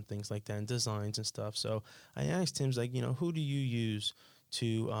logos and things like that and designs and stuff. So I asked him, who do you use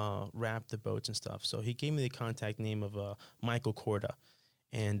to wrap the boats and stuff? So he gave me the contact name of Michael Corda.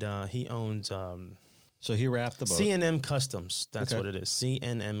 And he owns... so he wrapped the boat. C&M Customs. That's what it is.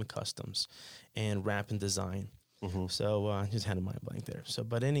 C&M Customs and Wrap and Design. So I just had a mind blank there. So,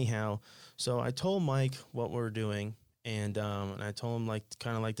 but anyhow, so I told Mike what we're doing, and I told him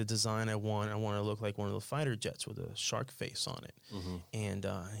kind of the design I want. I want to look like one of the fighter jets with a shark face on it. And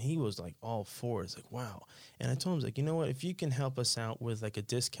he was all for it. It's wow. And I told him, you know what? If you can help us out with a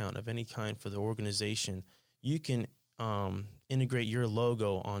discount of any kind for the organization, you can integrate your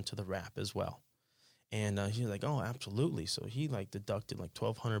logo onto the wrap as well. And he was oh, absolutely. So he deducted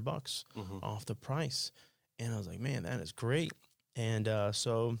 $1,200 off the price. And I was man, that is great. And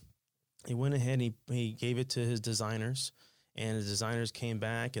so he went ahead and he gave it to his designers. And the designers came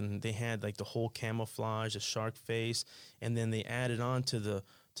back and they had like the whole camouflage, a shark face, and then they added on to the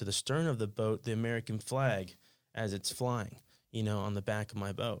stern of the boat the American flag as it's flying, you know, on the back of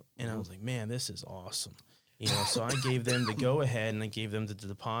my boat. And I was like, man, this is awesome. You know, so I gave them the go ahead and I gave them the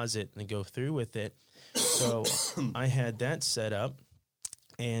deposit and go through with it. So I had that set up.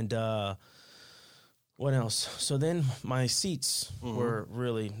 And what else? So then my seats were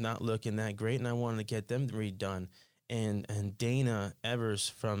really not looking that great, and I wanted to get them redone. And Dana Evers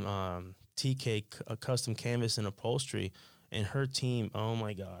from TK Custom Canvas and Upholstery and her team, oh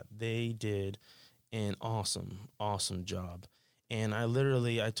my God, they did an awesome job. And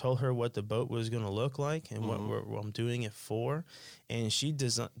I told her what the boat was going to look like and what I'm doing it for. And she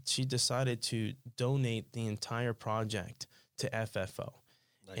decided to donate the entire project to FFO.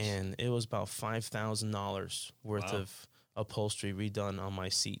 Nice. And it was about $5,000 worth of upholstery redone on my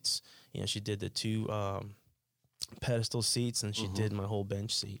seats. You know, she did the 2 pedestal seats and she did my whole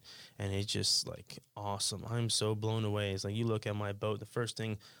bench seat. And it's just like awesome. I'm so blown away. It's like you look at my boat, the first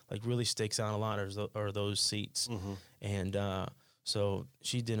thing like really sticks out a lot are those seats. And so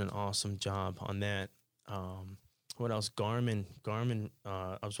she did an awesome job on that. What else? Garmin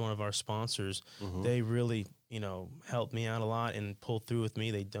was one of our sponsors. They really, you know, helped me out a lot and pulled through with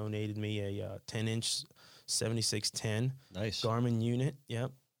me. They donated me a 10-inch 7610 Garmin unit.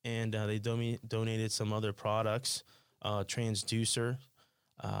 Yep. And they donated some other products, transducer,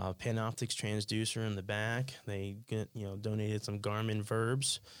 Panoptix transducer in the back. They donated some Garmin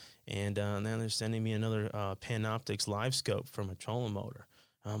verbs. And now they're sending me another Panoptix live scope from a trolling motor.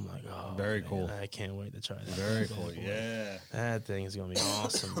 I'm like, oh, very cool. I can't wait to try that. Very cool. Yeah. That thing is going to be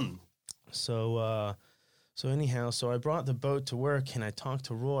awesome. So anyhow, I brought the boat to work and I talked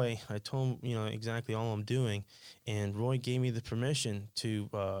to Roy. I told him, you know, exactly all I'm doing. And Roy gave me the permission to,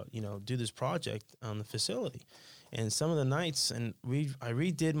 do this project on the facility. And some of the nights, and I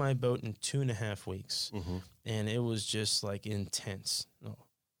redid my boat in 2.5 weeks. And it was just like intense.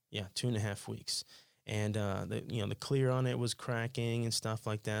 2.5 weeks. And, the clear on it was cracking and stuff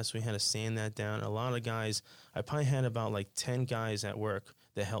like that. So we had to sand that down. A lot of guys, I probably had about like 10 guys at work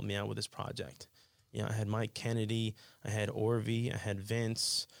that helped me out with this project. You know, I had Mike Kennedy, I had Orvie, I had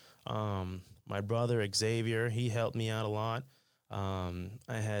Vince, my brother Xavier, he helped me out a lot. I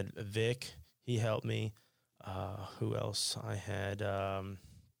had Vic, he helped me. Who else? I had a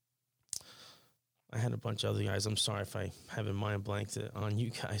bunch of other guys. I'm sorry if I haven't mind blanked on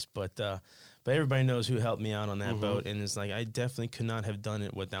you guys, but everybody knows who helped me out on that boat, and it's like I definitely could not have done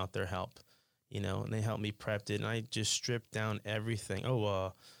it without their help, you know. And they helped me prep it, and I just stripped down everything.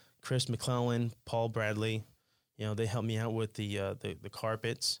 Chris McClellan, Paul Bradley, you know, they helped me out with the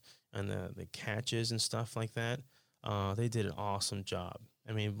carpets and the catches and stuff like that. They did an awesome job.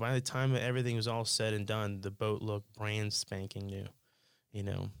 I mean, by the time everything was all said and done, the boat looked brand spanking new, you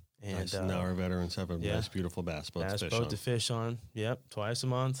know. And nice. Now our veterans have a nice, beautiful bass boat to fish on. Yep, twice a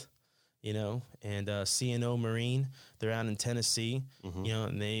month, you know. And C&O Marine, they're out in Tennessee, you know,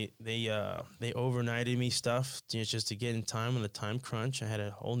 and they overnighted me stuff just to get in time on the time crunch. I had a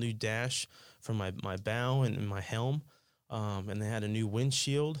whole new dash for my bow and my helm, and they had a new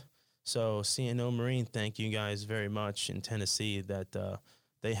windshield. So C&O Marine, thank you guys very much in Tennessee that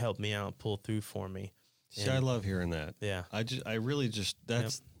they helped me out, pull through for me. See, I love hearing that. Yeah, I really just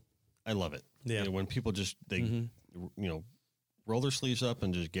I love it. Yeah, you know, when people just you know, roll their sleeves up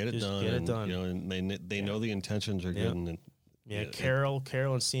and just get it done. You know, and they know the intentions are good. And Carol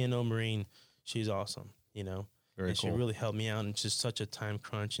and C&O Marine, she's awesome. You know, very cool. She really helped me out in just such a time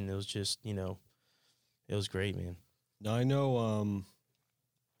crunch, and it was just, you know, it was great, man. Now I know,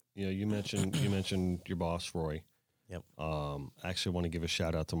 you know, you mentioned your boss Roy. Yep. I actually want to give a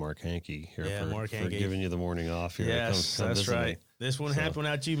shout out to Mark Hankey here for Hankey. giving you the morning off here. Yes, that's right. This one happened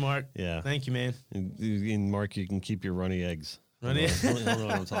without you, Mark. Yeah. Thank you, man. And Mark, you can keep your runny eggs. Runny eggs. He'll know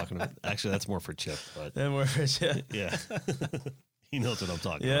what I'm talking about. Actually, that's more for Chip. But more for Chip. Yeah. He knows what I'm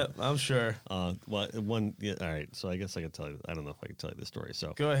talking about. Yeah, I'm sure. All right. So I guess I could tell you. I don't know if I can tell you this story.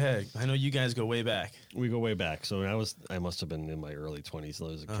 So go ahead. I know you guys go way back. We go way back. So I must have been in my early 20s. I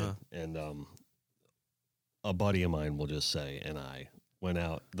was a kid, and a buddy of mine, we'll just say, and I went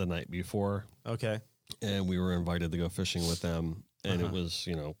out the night before. Okay. And we were invited to go fishing with them, and it was,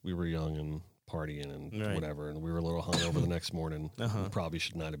 you know, we were young and partying and whatever, and we were a little hungover the next morning. We probably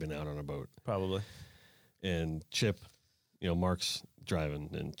should not have been out on a boat. Probably. And Chip, you know, Mark's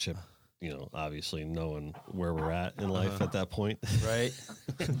driving, and Chip, you know, obviously knowing where we're at in life at that point. Right.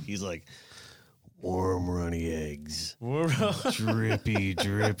 He's like, warm, runny eggs. drippy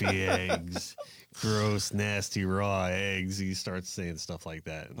eggs. Gross, nasty, raw eggs. He starts saying stuff like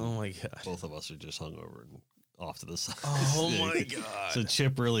that. And oh, my God. Both of us are just hungover and off to the side. Oh my God. So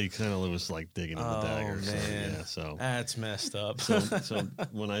Chip really kind of was like digging in the dagger. Man. So That's messed up. so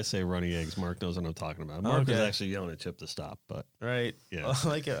when I say runny eggs, Mark knows what I'm talking about. Mark was actually yelling at Chip to stop, but right. Yeah.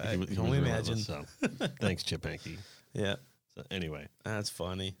 Like I can only imagine. So thanks, Chip Hanky. Yeah. So anyway, that's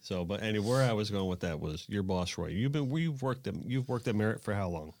funny. So, but anyway, where I was going with that was your boss, Roy. You've worked at Merit for how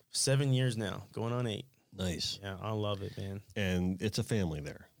long? 7 years now, going on 8. Nice. Yeah, I love it, man. And it's a family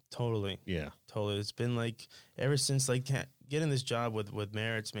there. Totally. Yeah. Totally. It's been like ever since like getting this job with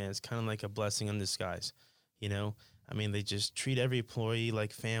Merritt's, man. It's kind of like a blessing in disguise. You know, I mean, they just treat every employee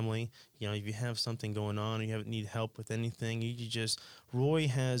like family. You know, if you have something going on, or you need help with anything, Roy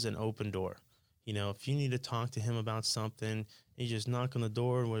has an open door. You know, if you need to talk to him about something, you just knock on the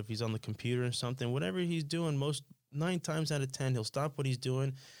door, or if he's on the computer or something, whatever he's doing, 9 times out of 10, he'll stop what he's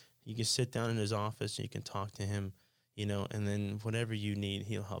doing. You can sit down in his office and you can talk to him, you know, and then whatever you need,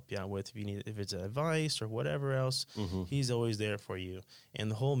 he'll help you out with. If it's advice or whatever else, he's always there for you. And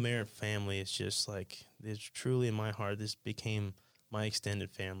the whole Merritt family is just like, it's truly in my heart, this became my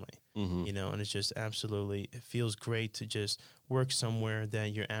extended family, you know, and it's just absolutely, it feels great to just work somewhere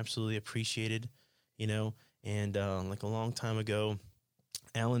that you're absolutely appreciated, you know, and like a long time ago,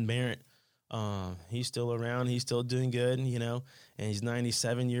 Alan Merritt, he's still around, he's still doing good, you know, and he's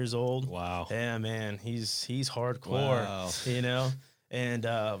 97 years old. Wow. Yeah, man, he's hardcore, you know, and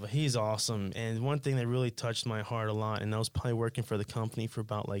but he's awesome. And one thing that really touched my heart a lot, and I was probably working for the company for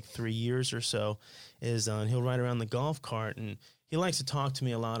about like 3 years or so, is he'll ride around the golf cart, and he likes to talk to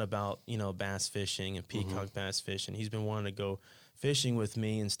me a lot about, you know, bass fishing and peacock bass fishing. He's been wanting to go fishing with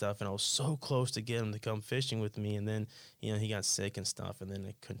me and stuff, and I was so close to get him to come fishing with me, and then, you know, he got sick and stuff, and then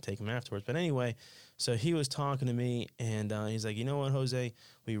I couldn't take him afterwards. But anyway, so he was talking to me, and he's like, you know what, Jose,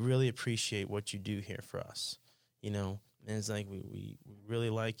 we really appreciate what you do here for us, you know, and it's like, we really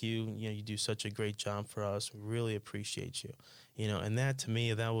like you, you know, you do such a great job for us, we really appreciate you, you know, and that, to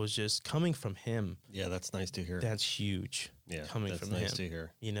me, that was just coming from him. Yeah, that's nice to hear. That's huge. Yeah, coming from nice him, to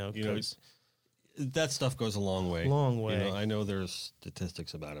hear. You know, that stuff goes a long way. Long way. You know, I know there's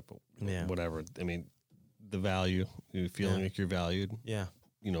statistics about it, but whatever. I mean, the value, feeling like you're valued. Yeah.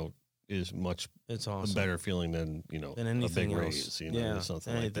 You know, is much. It's awesome. A better feeling than anything a big else. raise. You know,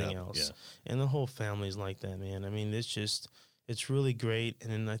 something anything like that. else. Yeah. And the whole family's like that, man. I mean, it's really great.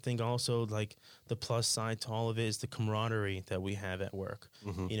 And then I think also like the plus side to all of it is the camaraderie that we have at work.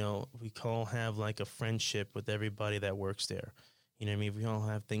 You know, we all have like a friendship with everybody that works there. You know what I mean? We all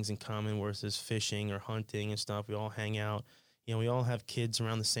have things in common, whether it's fishing or hunting and stuff. We all hang out. You know, we all have kids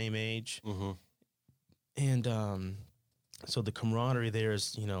around the same age. And so the camaraderie there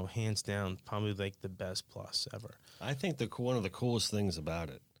is, you know, hands down, probably like the best plus ever. I think one of the coolest things about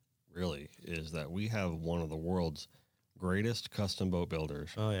it, really, is that we have one of the world's greatest custom boat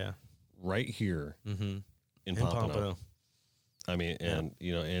builders. Oh, yeah. Right here in Pompano. I mean, and,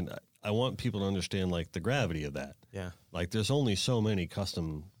 you know, and I want people to understand, like, the gravity of that. Yeah. Like, there's only so many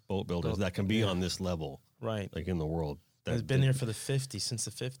custom boat builders that can be on this level. Right. Like, in the world. It's been there for the 50s, since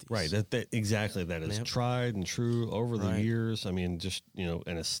the 50s. Right. Exactly. That is tried and true over the years. I mean, just, you know,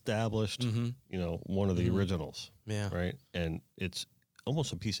 an established, you know, one of the originals. Yeah. Right. And it's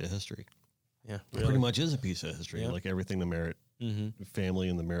almost a piece of history. Yeah. It pretty much is a piece of history. Like everything the Merritt family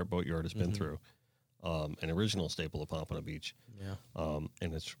and the Merritt Boatyard has been through. An original staple of Pompano Beach. Yeah.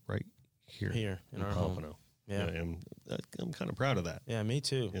 And it's right here in our Pompano. home. Yeah. And I'm kind of proud of that. Yeah, me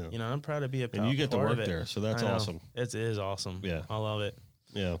too. You know, I'm proud to be a part of it. And you get to work there, so that's awesome. It is awesome. Yeah. I love it.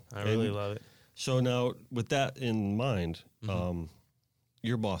 Yeah. I really love it. So now, with that in mind,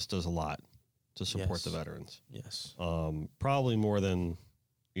 your boss does a lot to support the veterans. Yes. Probably more than,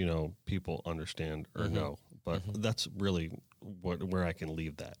 you know, people understand or know. But that's really where I can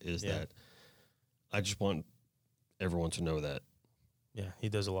leave that, is that I just want everyone to know that he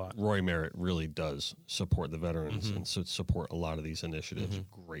does a lot. Roy Merritt really does support the veterans and support a lot of these initiatives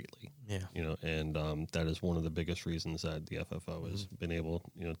greatly. Yeah. You know, and that is one of the biggest reasons that the FFO has been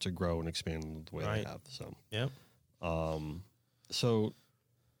able, you know, to grow and expand the way they have. So, so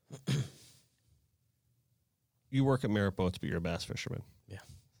you work at Merritt Boats, but you're a bass fisherman. Yeah.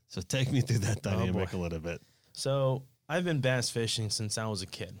 So take me through that dynamic a little bit. So I've been bass fishing since I was a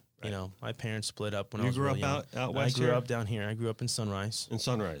kid. Right. You know, my parents split up when I was really young. You grew up out west? I grew up down here. I grew up in Sunrise. In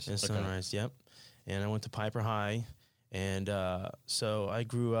Sunrise. Sunrise, yep. And I went to Piper High. And so I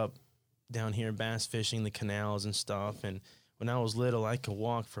grew up down here bass fishing the canals and stuff. And when I was little, I could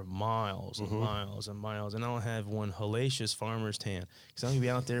walk for miles and miles and miles, and I'll have one hellacious farmer's tan because I'm gonna be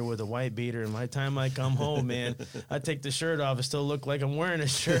out there with a white beater, and by the time I come home, man, I take the shirt off, it still look like I'm wearing a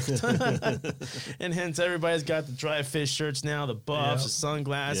shirt. And hence everybody's got the dry fish shirts now, the buffs, the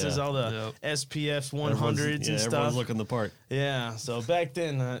sunglasses, all the SPF 100s and stuff. Everyone's looking the part. Yeah, so back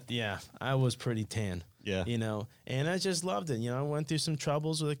then, I was pretty tan. Yeah. You know, and I just loved it. You know, I went through some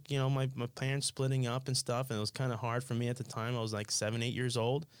troubles with, you know, my parents splitting up and stuff, and it was kind of hard for me at the time. I was like 7, 8 years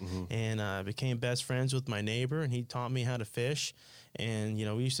old, and I became best friends with my neighbor, and he taught me how to fish. And, you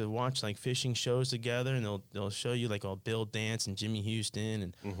know, we used to watch like fishing shows together, and they'll show you like Bill Dance and Jimmy Houston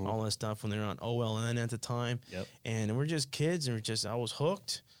and all that stuff when they were on OLN at the time. Yep. And we're just kids, and I was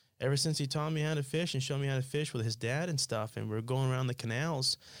hooked. Ever since he taught me how to fish and showed me how to fish with his dad and stuff, and we're going around the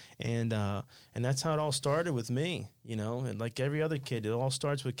canals, and that's how it all started with me, you know. And like every other kid, it all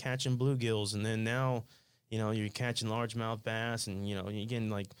starts with catching bluegills, and then now, you know, you're catching largemouth bass, and you know, you getting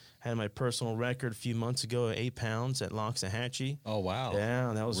like had my personal record a few months ago at 8 pounds at Loxahatchee. Oh wow!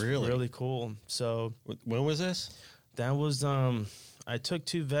 Yeah, that was really cool. So when was this? That was I took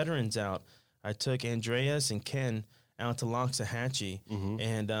 2 veterans out. I took Andreas and Ken out to Loxahatchee,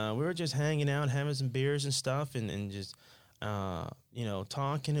 and we were just hanging out, having some beers and stuff, and just, you know,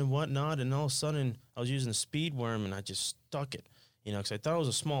 talking and whatnot, and all of a sudden, I was using a speed worm, and I just stuck it, you know, because I thought it was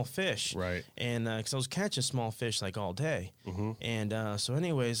a small fish. Right. And because I was catching small fish, like, all day. And so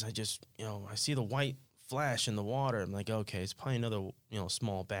anyways, I just, you know, I see the white flash in the water. I'm like, okay, it's probably another, you know,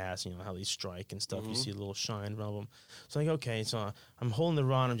 small bass, you know, how they strike and stuff. You see a little shine from them. So like, okay, so I'm holding the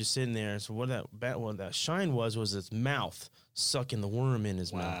rod, I'm just sitting there. So what that shine was its mouth sucking the worm in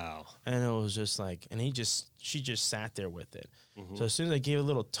his mouth. Wow. And it was just like, and she just sat there with it. So as soon as I gave it a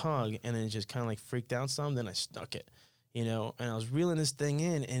little tug, and then it just kind of like freaked out some, then I stuck it, you know, and I was reeling this thing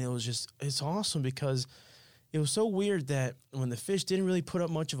in, and it was just, it's awesome because it was so weird that when the fish didn't really put up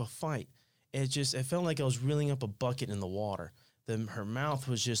much of a fight, it felt like I was reeling up a bucket in the water. Her mouth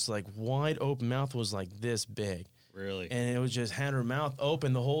was just like wide open. Mouth was like this big. Really? And it was just had her mouth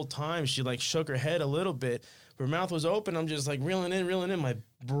open the whole time. She like shook her head a little bit. Her mouth was open. I'm just like reeling in. My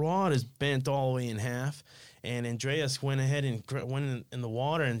rod is bent all the way in half. And Andreas went ahead and went in the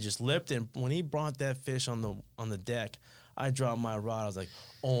water and just lipped. And when he brought that fish on the deck, I dropped my rod. I was like,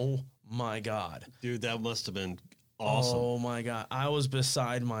 oh my God. Dude, that must have been awesome. Oh my God. I was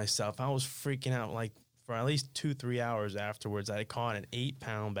beside myself. I was freaking out like for at least 2-3 hours afterwards. I caught an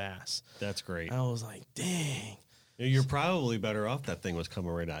 8-pound bass. That's great. I was like, dang. You're probably better off that thing was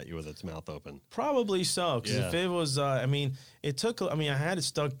coming right at you with its mouth open. Probably so. Because if it was, I had it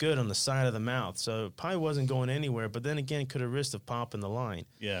stuck good on the side of the mouth. So it probably wasn't going anywhere. But then again, it could have risked of popping the line.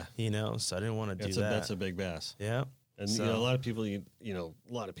 Yeah. You know, so I didn't want to do that. That's a big bass. Yeah. And you know, a lot of people, a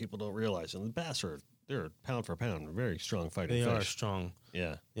lot of people don't realize, and the bass they're pound for pound, very strong fighting fish. They are strong.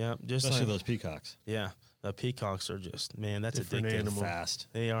 Yeah. Yeah. Especially those peacocks. Yeah. The peacocks are just, man, that's different addictive. Animal. Fast.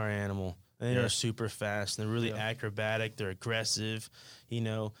 They are animal. They are super fast. They're really acrobatic. They're aggressive. You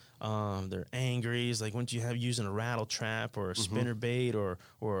know, they're angry. It's like once you have using a rattle trap or a spinner bait or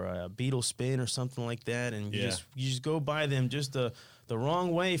a beetle spin or something like that, and you just go by them just the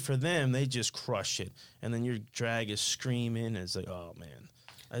wrong way for them, they just crush it. And then your drag is screaming. And it's like, oh man,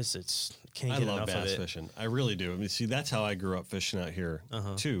 it's can't get enough of it. I love bass fishing. I really do. I mean, see, that's how I grew up fishing out here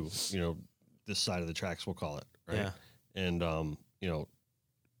too. You know, this side of the tracks, we'll call it, right? Yeah. And you know,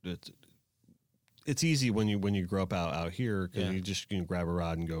 it's easy when you grow up out here because you just grab a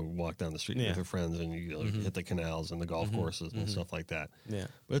rod and go walk down the street with your friends and you hit the canals and the golf courses and stuff like that. Yeah,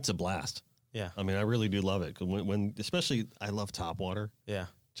 but it's a blast. Yeah, I mean, I really do love it when especially I love topwater. Yeah,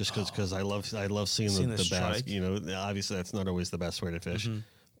 just because I love seeing the bass. You know, obviously that's not always the best way to fish,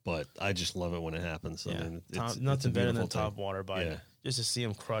 but I just love it when it happens. Yeah. I mean, nothing better than topwater bite. Just to see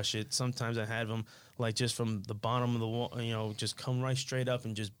them crush it. Sometimes I had them like just from the bottom of the water, you know, just come right straight up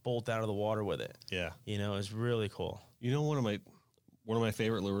and just bolt out of the water with it. Yeah, you know, it's really cool. You know, one of my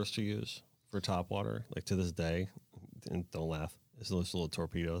favorite lures to use for topwater, like to this day, and don't laugh, is those little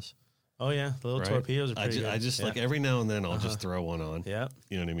torpedoes. Oh yeah, the little torpedoes are pretty good. I just like every now and then I'll just throw one on. Yeah,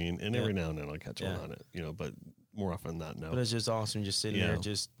 you know what I mean. And every now and then I'll catch one on it. You know, but more often than not, no. But it's just awesome just sitting there.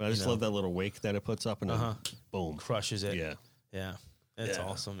 But I just love that little wake that it puts up and then boom, crushes it. Yeah, yeah. That's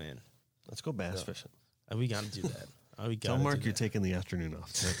awesome, man. Let's go bass fishing. We got to do that. Tell Mark you're taking the afternoon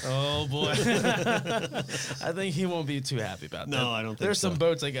off. Oh, boy. I think he won't be too happy about that. No, I don't think There's some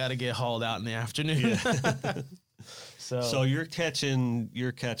boats I got to get hauled out in the afternoon. Yeah. So you're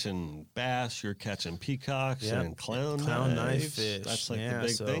catching bass, you're catching peacocks and clown knife fish. That's like the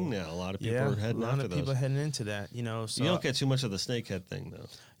big thing now. A lot of people are heading after those. A lot of people heading into that, you know. So you don't get too much of the snakehead thing, though.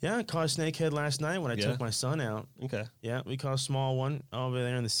 Yeah, I caught a snakehead last night when I took my son out. Okay. Yeah, we caught a small one over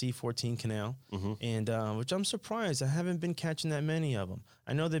there in the C14 canal, and which I'm surprised. I haven't been catching that many of them.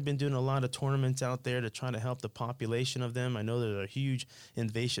 I know they've been doing a lot of tournaments out there to try to help the population of them. I know they're a huge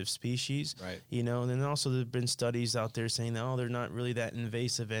invasive species. Right. You know, and then also there have been studies out there saying that, they're not really that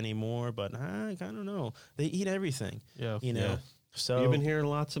invasive anymore, but I don't know. They eat everything. Yeah. You know. Yeah. So you've been hearing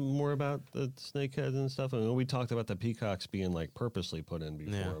lots of more about the snakeheads and stuff. I know we talked about the peacocks being like purposely put in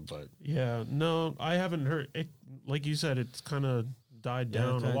before, but Yeah, no, I haven't heard it. Like you said, it's kind of died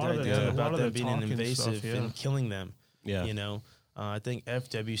down. A lot of that that, about them the being talk and invasive stuff, and killing them. Yeah. You know, I think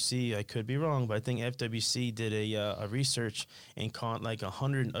FWC, I could be wrong, but I think FWC did a research and caught like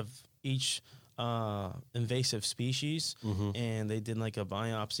 100 of each invasive species, and they did like a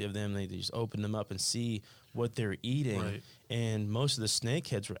biopsy of them. They just opened them up and see what they're eating. Right. And most of the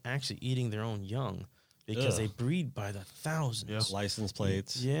snakeheads were actually eating their own young because they breed by the thousands. Yeah. license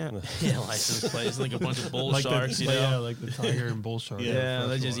plates. Yeah, license plates, like a bunch of bull sharks, the, you know. Yeah, like the tiger and bull shark. Yeah,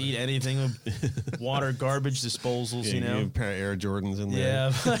 they just eat anything with water, garbage disposals, Yeah, you know. have a pair of Air Jordans in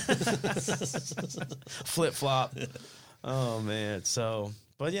there. Yeah. Flip flop. Oh, man. So,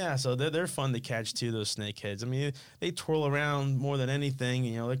 but yeah, so they're fun to catch too, those snakeheads. I mean, they twirl around more than anything.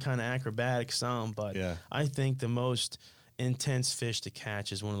 You know, they're kind of acrobatic some, but I think the most intense fish to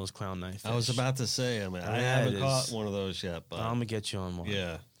catch is one of those clown knife fish. I was about to say, I haven't caught one of those yet, but I'm going to get you on one.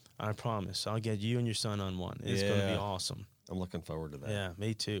 yeah, I promise. I'll get you and your son on one. It's going to be awesome. I'm looking forward to that. Yeah,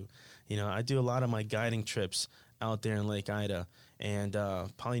 me too. You know, I do a lot of my guiding trips out there in Lake Ida, and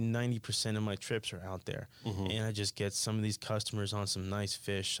probably 90% of my trips are out there. And I just get some of these customers on some nice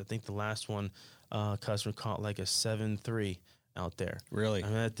fish. I think the last one customer caught like a 7.3 out there. Really? I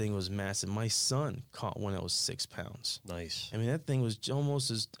mean, that thing was massive. My son caught one that was 6 pounds. Nice. I mean, that thing was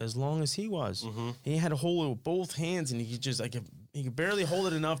almost as long as he was. He had to hold it with both hands, and he could just he could barely hold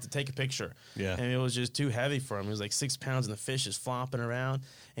it enough to take a picture. Yeah. And it was just too heavy for him. It was like 6 pounds, and the fish is flopping around.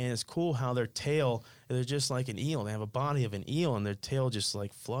 And it's cool how their tail, they're just like an eel. They have a body of an eel, and their tail just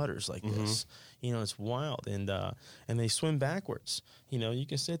like flutters like this. You know, it's wild. And they swim backwards. You know, you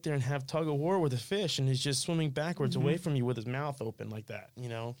can sit there and have tug of war with a fish, and he's just swimming backwards away from you with his mouth open like that. You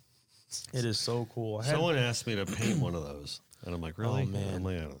know, it is so cool. Someone asked me to paint one of those, and I'm like, really? Oh, man. I'm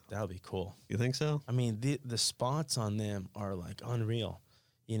like, That would be cool. you think so? I mean, the spots on them are like unreal.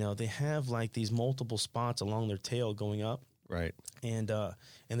 You know, they have like these multiple spots along their tail going up. Right. And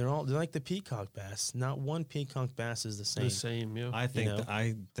they're like the peacock bass. Not one peacock bass is the same. The same, yeah. I think know?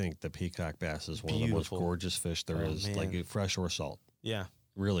 I think the peacock bass is one of the Beautiful. most gorgeous fish there is, man. like fresh or salt. Yeah.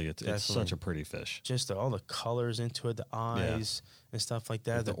 Really, it's Definitely. such a pretty fish. Just all the colors into it, the eyes and stuff like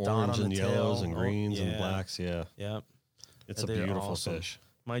that. The dot orange on and the yellows tail. and greens and yeah. blacks. Yeah, Yep. it's a They're beautiful awesome. fish.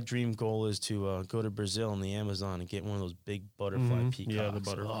 My dream goal is to go to Brazil in the Amazon and get one of those big butterfly peacocks. Yeah, the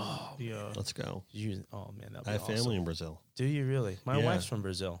butterfly. Oh, Let's go. oh man, that'd be I have awesome. family in Brazil. Do you really? My Yeah. wife's from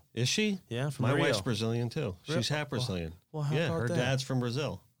Brazil. Is she? Yeah, from My Rio. wife's Brazilian too. Really? She's half Brazilian. Well, how yeah, about her that? dad's from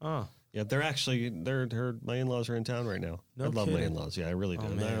Brazil. Oh, Yeah, my in-laws are in town right now. No I love my kidding. in-laws. Yeah, I really do.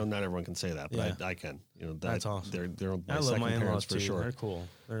 Oh, I man. know not everyone can say that, but Yeah. I can. You know, That's awesome. They're my I love second my parents in-laws for too. sure. They're cool.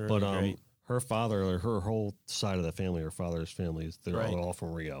 They're But really great. her father, or her whole side of the family, her father's family, they're Right. all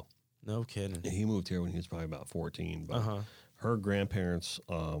from Rio. No kidding. And he moved here when he was probably about 14. But Uh-huh. her grandparents,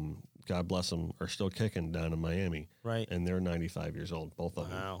 God bless them, are still kicking down in Miami. Right. And they're 95 years old, both of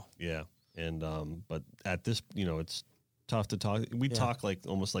them. Wow. Yeah. And but at this, it's tough to talk. We talk like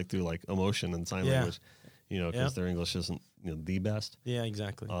almost like through like emotion and sign Yeah. language, because Yep. their English isn't the best. Yeah,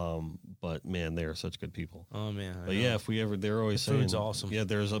 exactly. But man, they are such good people. Oh man. I But know. yeah, if we ever, they're always The saying, food's awesome. Yeah,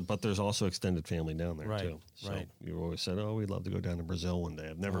 there's also extended family down there Right, too. So right. you always said, oh, we'd love to go down to Brazil one day.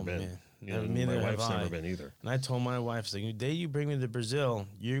 I've never Oh, been. man. And Neither my have wife's I. never been either. And I told my wife, it's like, the day you bring me to Brazil,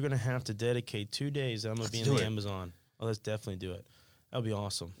 you're gonna have to dedicate 2 days. I'm gonna be in do the it. Amazon. Oh, let's definitely do it. That'll be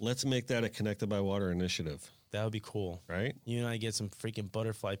awesome. Let's make that a Connected by Water initiative, That would be cool. right? You and I get some freaking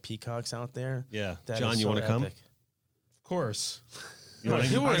butterfly peacocks out there. Yeah. That John, is you so want to come? epic. Of course. You wanna- I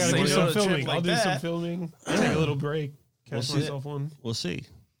You wanna gotta say do no some to a trip filming. like I'll do some that. filming. Take a little break. Catch see. myself one. We'll see.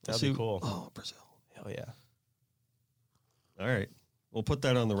 That'd We'll be see. cool. Oh, Brazil. Hell yeah. All right. We'll put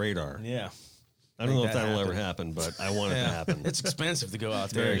that on the radar. Yeah. I don't know if that that'll ever happen. happen, but I want it to happen. It's expensive to go out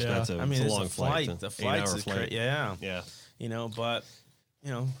It's there. very Yeah. expensive. I mean, it's it's a long flight. The It's an flights 8-hour is flight. crazy. Yeah. Yeah. But,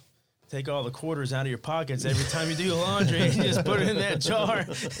 take all the quarters out of your pockets every time you do your laundry and just put it in that jar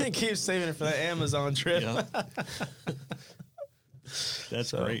and keep saving it for that Amazon trip. Yeah.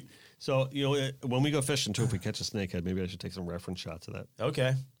 That's great. So, when we go fishing too, if we catch a snakehead, maybe I should take some reference shots of that.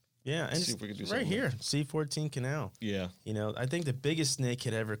 Okay. Yeah. And See if we could do right something here, C14 Canal. Yeah. I think the biggest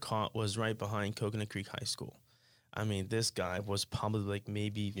snakehead ever caught was right behind Coconut Creek High School. I mean, this guy was probably like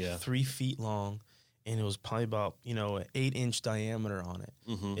maybe 3 feet long, and it was probably about, an 8-inch diameter on it.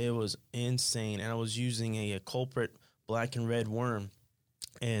 Mm-hmm. It was insane. And I was using a culprit black and red worm,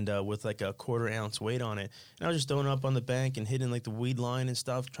 and with like a 1/4 ounce weight on it. And I was just throwing it up on the bank and hitting like the weed line and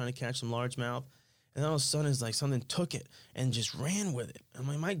stuff, trying to catch some largemouth. And all of a sudden, it's like something took it and just ran with it. And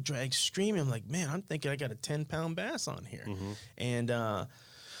my mic drag screaming. I'm like, man, I'm thinking I got a 10-pound bass on here. Mm-hmm. And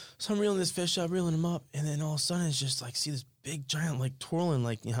so I'm reeling this fish up, reeling him up. And then all of a sudden, it's just like, see this big giant, like twirling,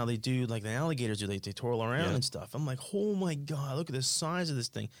 like how they do, like the alligators do, they twirl around and stuff. I'm like, oh my God, look at the size of this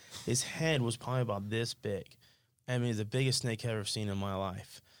thing. His head was probably about this big. I mean, the biggest snake I've ever seen in my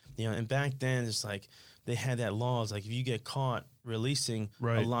life. And back then, it's like, they had that law. It's like, if you get caught releasing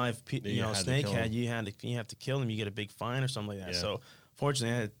a live, snakehead, you have to kill him. You get a big fine or something like that. Yeah. So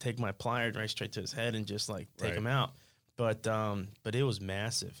fortunately, I had to take my pliers right straight to his head and just like take him out. But it was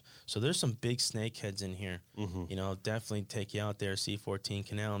massive. So there's some big snakeheads in here. Mm-hmm. I'll definitely take you out there, C14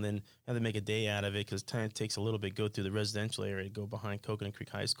 Canal, and then have to make a day out of it because it takes a little bit to go through the residential area to go behind Coconut Creek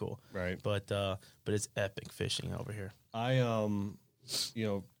High School. Right. But it's epic fishing over here. I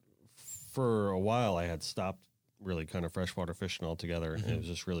for a while I had stopped really kind of freshwater fishing altogether. Mm-hmm. And it was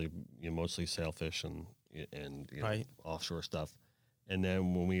just really mostly sailfish and offshore stuff. And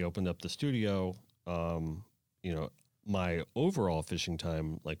then when we opened up the studio, my overall fishing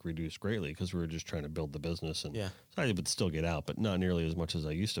time like reduced greatly because we were just trying to build the business, and so I would still get out, but not nearly as much as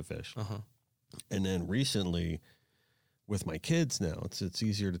I used to fish. Uh-huh. And then recently, with my kids now, it's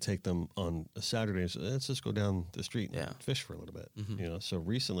easier to take them on a Saturday. So let's just go down the street and fish for a little bit. Mm-hmm. So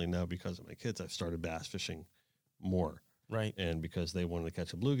recently now, because of my kids, I've started bass fishing more. Right. And because they wanted to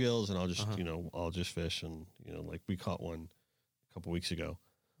catch the bluegills, and I'll just I'll just fish, and like we caught one a couple weeks ago,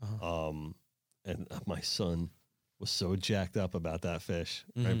 and my son was so jacked up about that fish,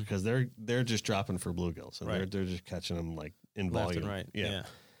 right? Because they're just dropping for bluegills, and they're just catching them like in left volume, and right. Yeah.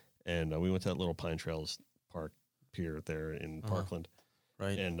 And we went to that little Pine Trails Park pier there in Parkland,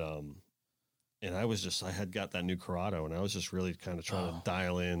 right? And I had got that new Corrado, and I was just really kind of trying to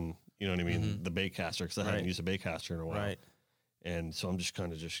dial in, the bait caster, because I hadn't used a bait caster in a while, right? And so I'm just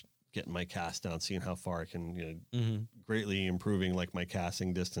kind of just getting my cast down, seeing how far I can, greatly improving like my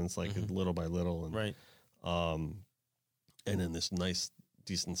casting distance, like little by little, and right. And then this nice,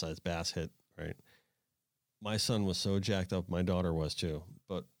 decent sized bass hit, right? My son was so jacked up. My daughter was too.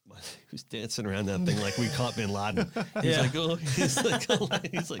 But he was dancing around that thing like we caught Bin Laden. He's like, oh,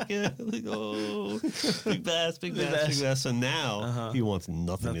 yeah. Like, oh, big bass, big bass. So now he wants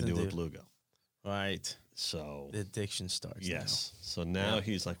nothing to do with bluegill. Right. So the addiction starts. Yes. Now. So now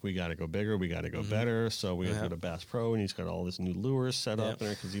he's like, we got to go bigger. We got to go better. So we go to Bass Pro, and he's got all this new lures set up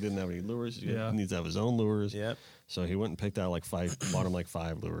there because he didn't have any lures. He needs to have his own lures. Yep. So he went and picked out bought him like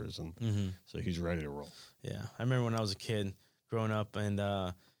 5 lures, and so he's ready to roll. Yeah. I remember when I was a kid growing up, and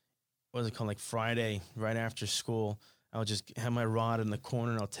what was it called? Like Friday, right after school, I would just have my rod in the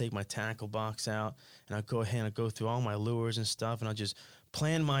corner, and I'll take my tackle box out, and I'll go ahead and I'll go through all my lures and stuff, and I'll just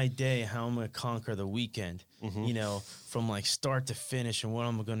plan my day, how I'm going to conquer the weekend, from like start to finish, and what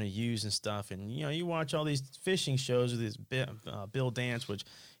I'm going to use and stuff. And, you watch all these fishing shows with this Bill Dance, which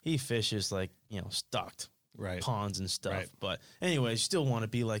he fishes like, stocked ponds and stuff. Right. But anyways, you still want to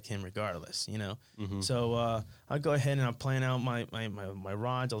be like him regardless, So I'll go ahead and I'll plan out my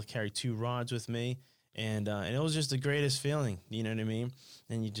rods. I'll carry 2 rods with me. And it was just the greatest feeling, you know what I mean?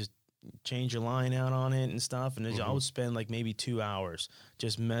 And you just change your line out on it and stuff. And I would spend like maybe 2 hours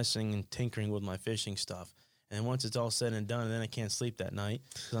just messing and tinkering with my fishing stuff. And once it's all said and done, then I can't sleep that night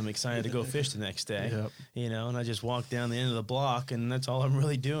because I'm excited to go fish the next day, and I just walk down the end of the block, and that's all I'm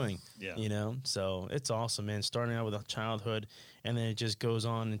really doing, So it's awesome, man. Starting out with a childhood, and then it just goes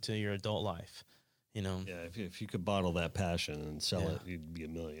on into your adult life. Yeah, if you could bottle that passion and sell it, you'd be a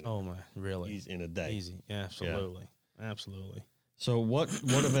millionaire. Oh my, really? In a day. Easy, absolutely, absolutely. So what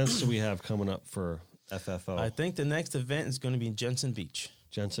events do we have coming up for FFO? I think the next event is going to be in Jensen Beach.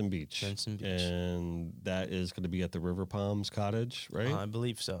 Jensen Beach. And that is going to be at the River Palms Cottage, right? I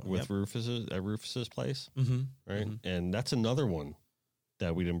believe so. With Rufus's place, right? Mm-hmm. And that's another one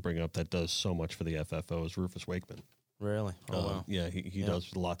that we didn't bring up that does so much for the FFO is Rufus Wakeman. Really? Oh, wow. Yeah, he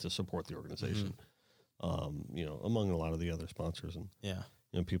does a lot to support the organization. Among a lot of the other sponsors,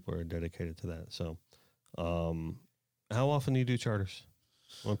 and people are dedicated to that. So, how often do you do charters?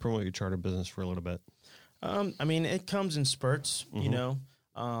 I want to promote your charter business for a little bit. I mean, it comes in spurts,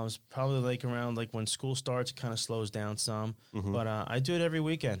 It's probably like around like when school starts, it kind of slows down some. But I do it every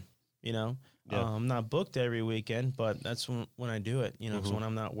weekend, I'm not booked every weekend, but that's when I do it, because when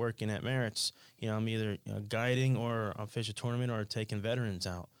I'm not working at Merritt's, I'm either guiding or I'll fish a tournament or taking veterans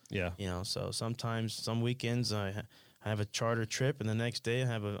out. Yeah. You know, so sometimes, some weekends, I have a charter trip, and the next day I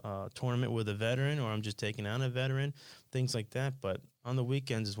have a tournament with a veteran, or I'm just taking out a veteran, things like that. But on the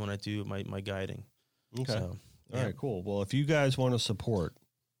weekends is when I do my guiding. Okay. So, All right, cool. Well, if you guys want to support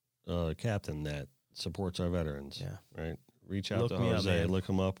Captain that supports our veterans, right? Reach out to Jose, look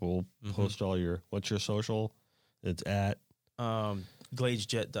him up. We'll post all what's your social? It's at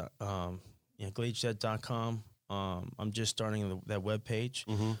GladeJet.com. I'm just starting that web page,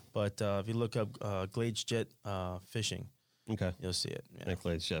 but if you look up GladeJet Fishing, you'll see it. Yeah.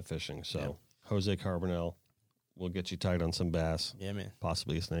 GladeJet Fishing. So Jose Carbonell will get you tight on some bass. Yeah, man.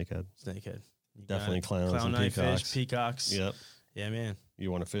 Possibly a snakehead. Snakehead. Definitely clowns and peacocks. Peacocks. Yep. Yeah, man.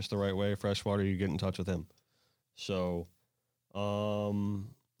 You want to fish the right way, freshwater, you get in touch with him. So,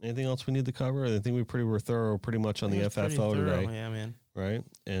 anything else we need to cover? I think we were thorough pretty much on the FFO today. Yeah, man. Right?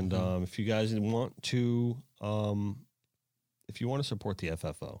 And if you guys want to support the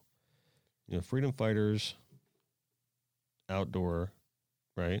FFO, Freedom Fighters Outdoor,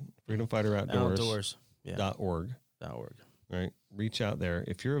 right? Freedom Fighter Outdoors. .org. Right? Reach out there.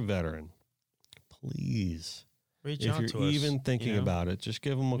 If you're a veteran, please reach out to us. If you're even thinking about it, just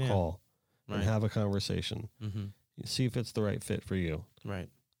give them a call and have a conversation. See if it's the right fit for you. Right.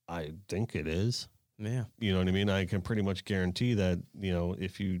 I think it is. Yeah. You know what I mean? I can pretty much guarantee that,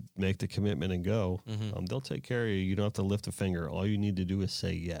 if you make the commitment and go, they'll take care of you. You don't have to lift a finger. All you need to do is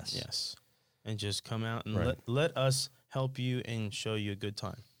say yes. Yes. And just come out and let us help you and show you a good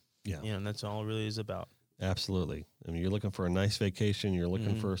time. Yeah. And that's all it really is about. Absolutely. I mean, you're looking for a nice vacation. You're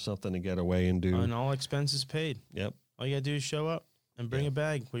looking for something to get away and do. And all expenses paid. Yep. All you got to do is show up and bring a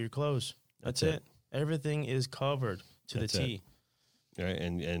bag with your clothes. That's it. Everything is covered to the T. Right.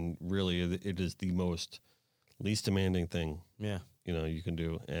 And really, it is the least demanding thing. Yeah. You can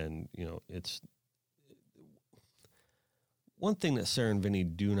do. And, it's one thing that Sarah and Vinny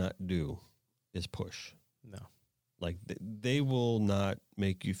do not do is push. No. Like they will not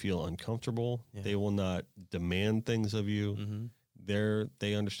make you feel uncomfortable. Yeah. They will not demand things of you.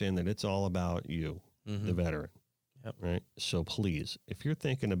 They understand that it's all about you, the veteran. Yep. Right. So please, if you're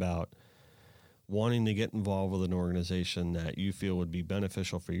thinking about wanting to get involved with an organization that you feel would be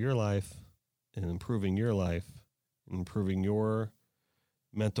beneficial for your life and improving your life, improving your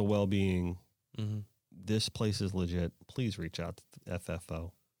mental well-being, this place is legit. Please reach out to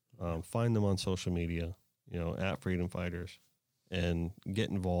FFO. Find them on social media. At Freedom Fighters, and get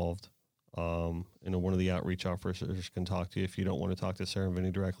involved. One of the outreach officers can talk to you if you don't want to talk to Sarah and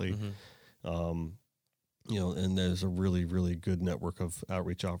Vinny directly. And there's a really, really good network of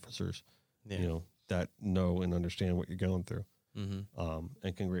outreach officers, that know and understand what you're going through,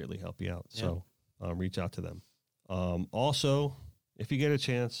 and can greatly help you out. So, reach out to them. Also, if you get a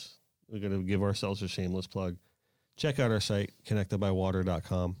chance, we're going to give ourselves a shameless plug. Check out our site,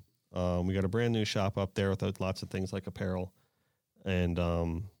 connectedbywater.com. We got a brand new shop up there with lots of things like apparel and,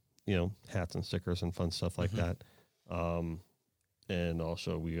 hats and stickers and fun stuff like that. And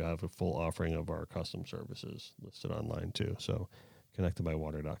also we have a full offering of our custom services listed online too. So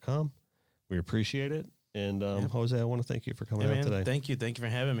connectedbywater.com. We appreciate it. And, Jose, I want to thank you for coming out today. Thank you. Thank you for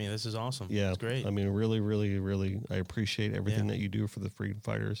having me. This is awesome. Yeah. It's great. I mean, really, really, really, I appreciate everything that you do for the freedom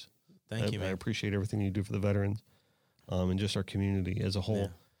fighters. Thank you, man. I appreciate everything you do for the veterans, and just our community as a whole. Yeah.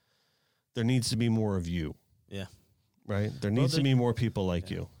 There needs to be more of you. Yeah. Right? There needs to be more people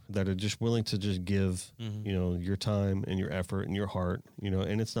like you that are just willing to just give, your time and your effort and your heart,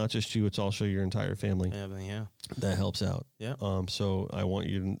 and it's not just you, it's also your entire family. Yeah. That helps out. Yeah. So I want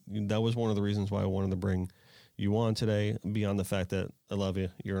you to, that was one of the reasons why I wanted to bring you on today, beyond the fact that I love you.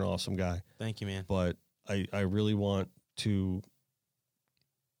 You're an awesome guy. Thank you, man. But I really want to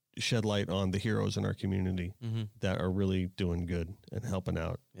shed light on the heroes in our community that are really doing good and helping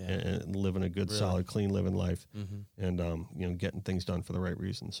out and living a good, solid, clean living life, and getting things done for the right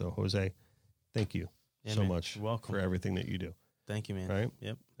reason. So Jose, thank you so much for everything that you do. Thank you, man. Right?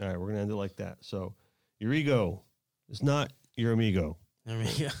 Yep. All right, we're gonna end it like that. So your ego is not your amigo.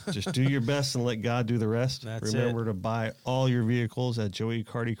 Just do your best and let God do the rest. Remember to buy all your vehicles at Joey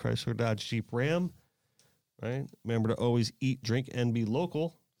Cardi Chrysler Dodge Jeep Ram. Right? Remember to always eat, drink, and be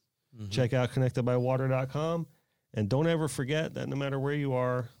local. Check out connectedbywater.com. And don't ever forget that no matter where you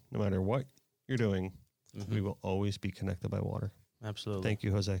are, no matter what you're doing, we will always be connected by water. Absolutely. Thank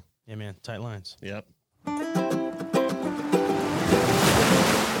you, Jose. Yeah, man. Tight lines. Yep.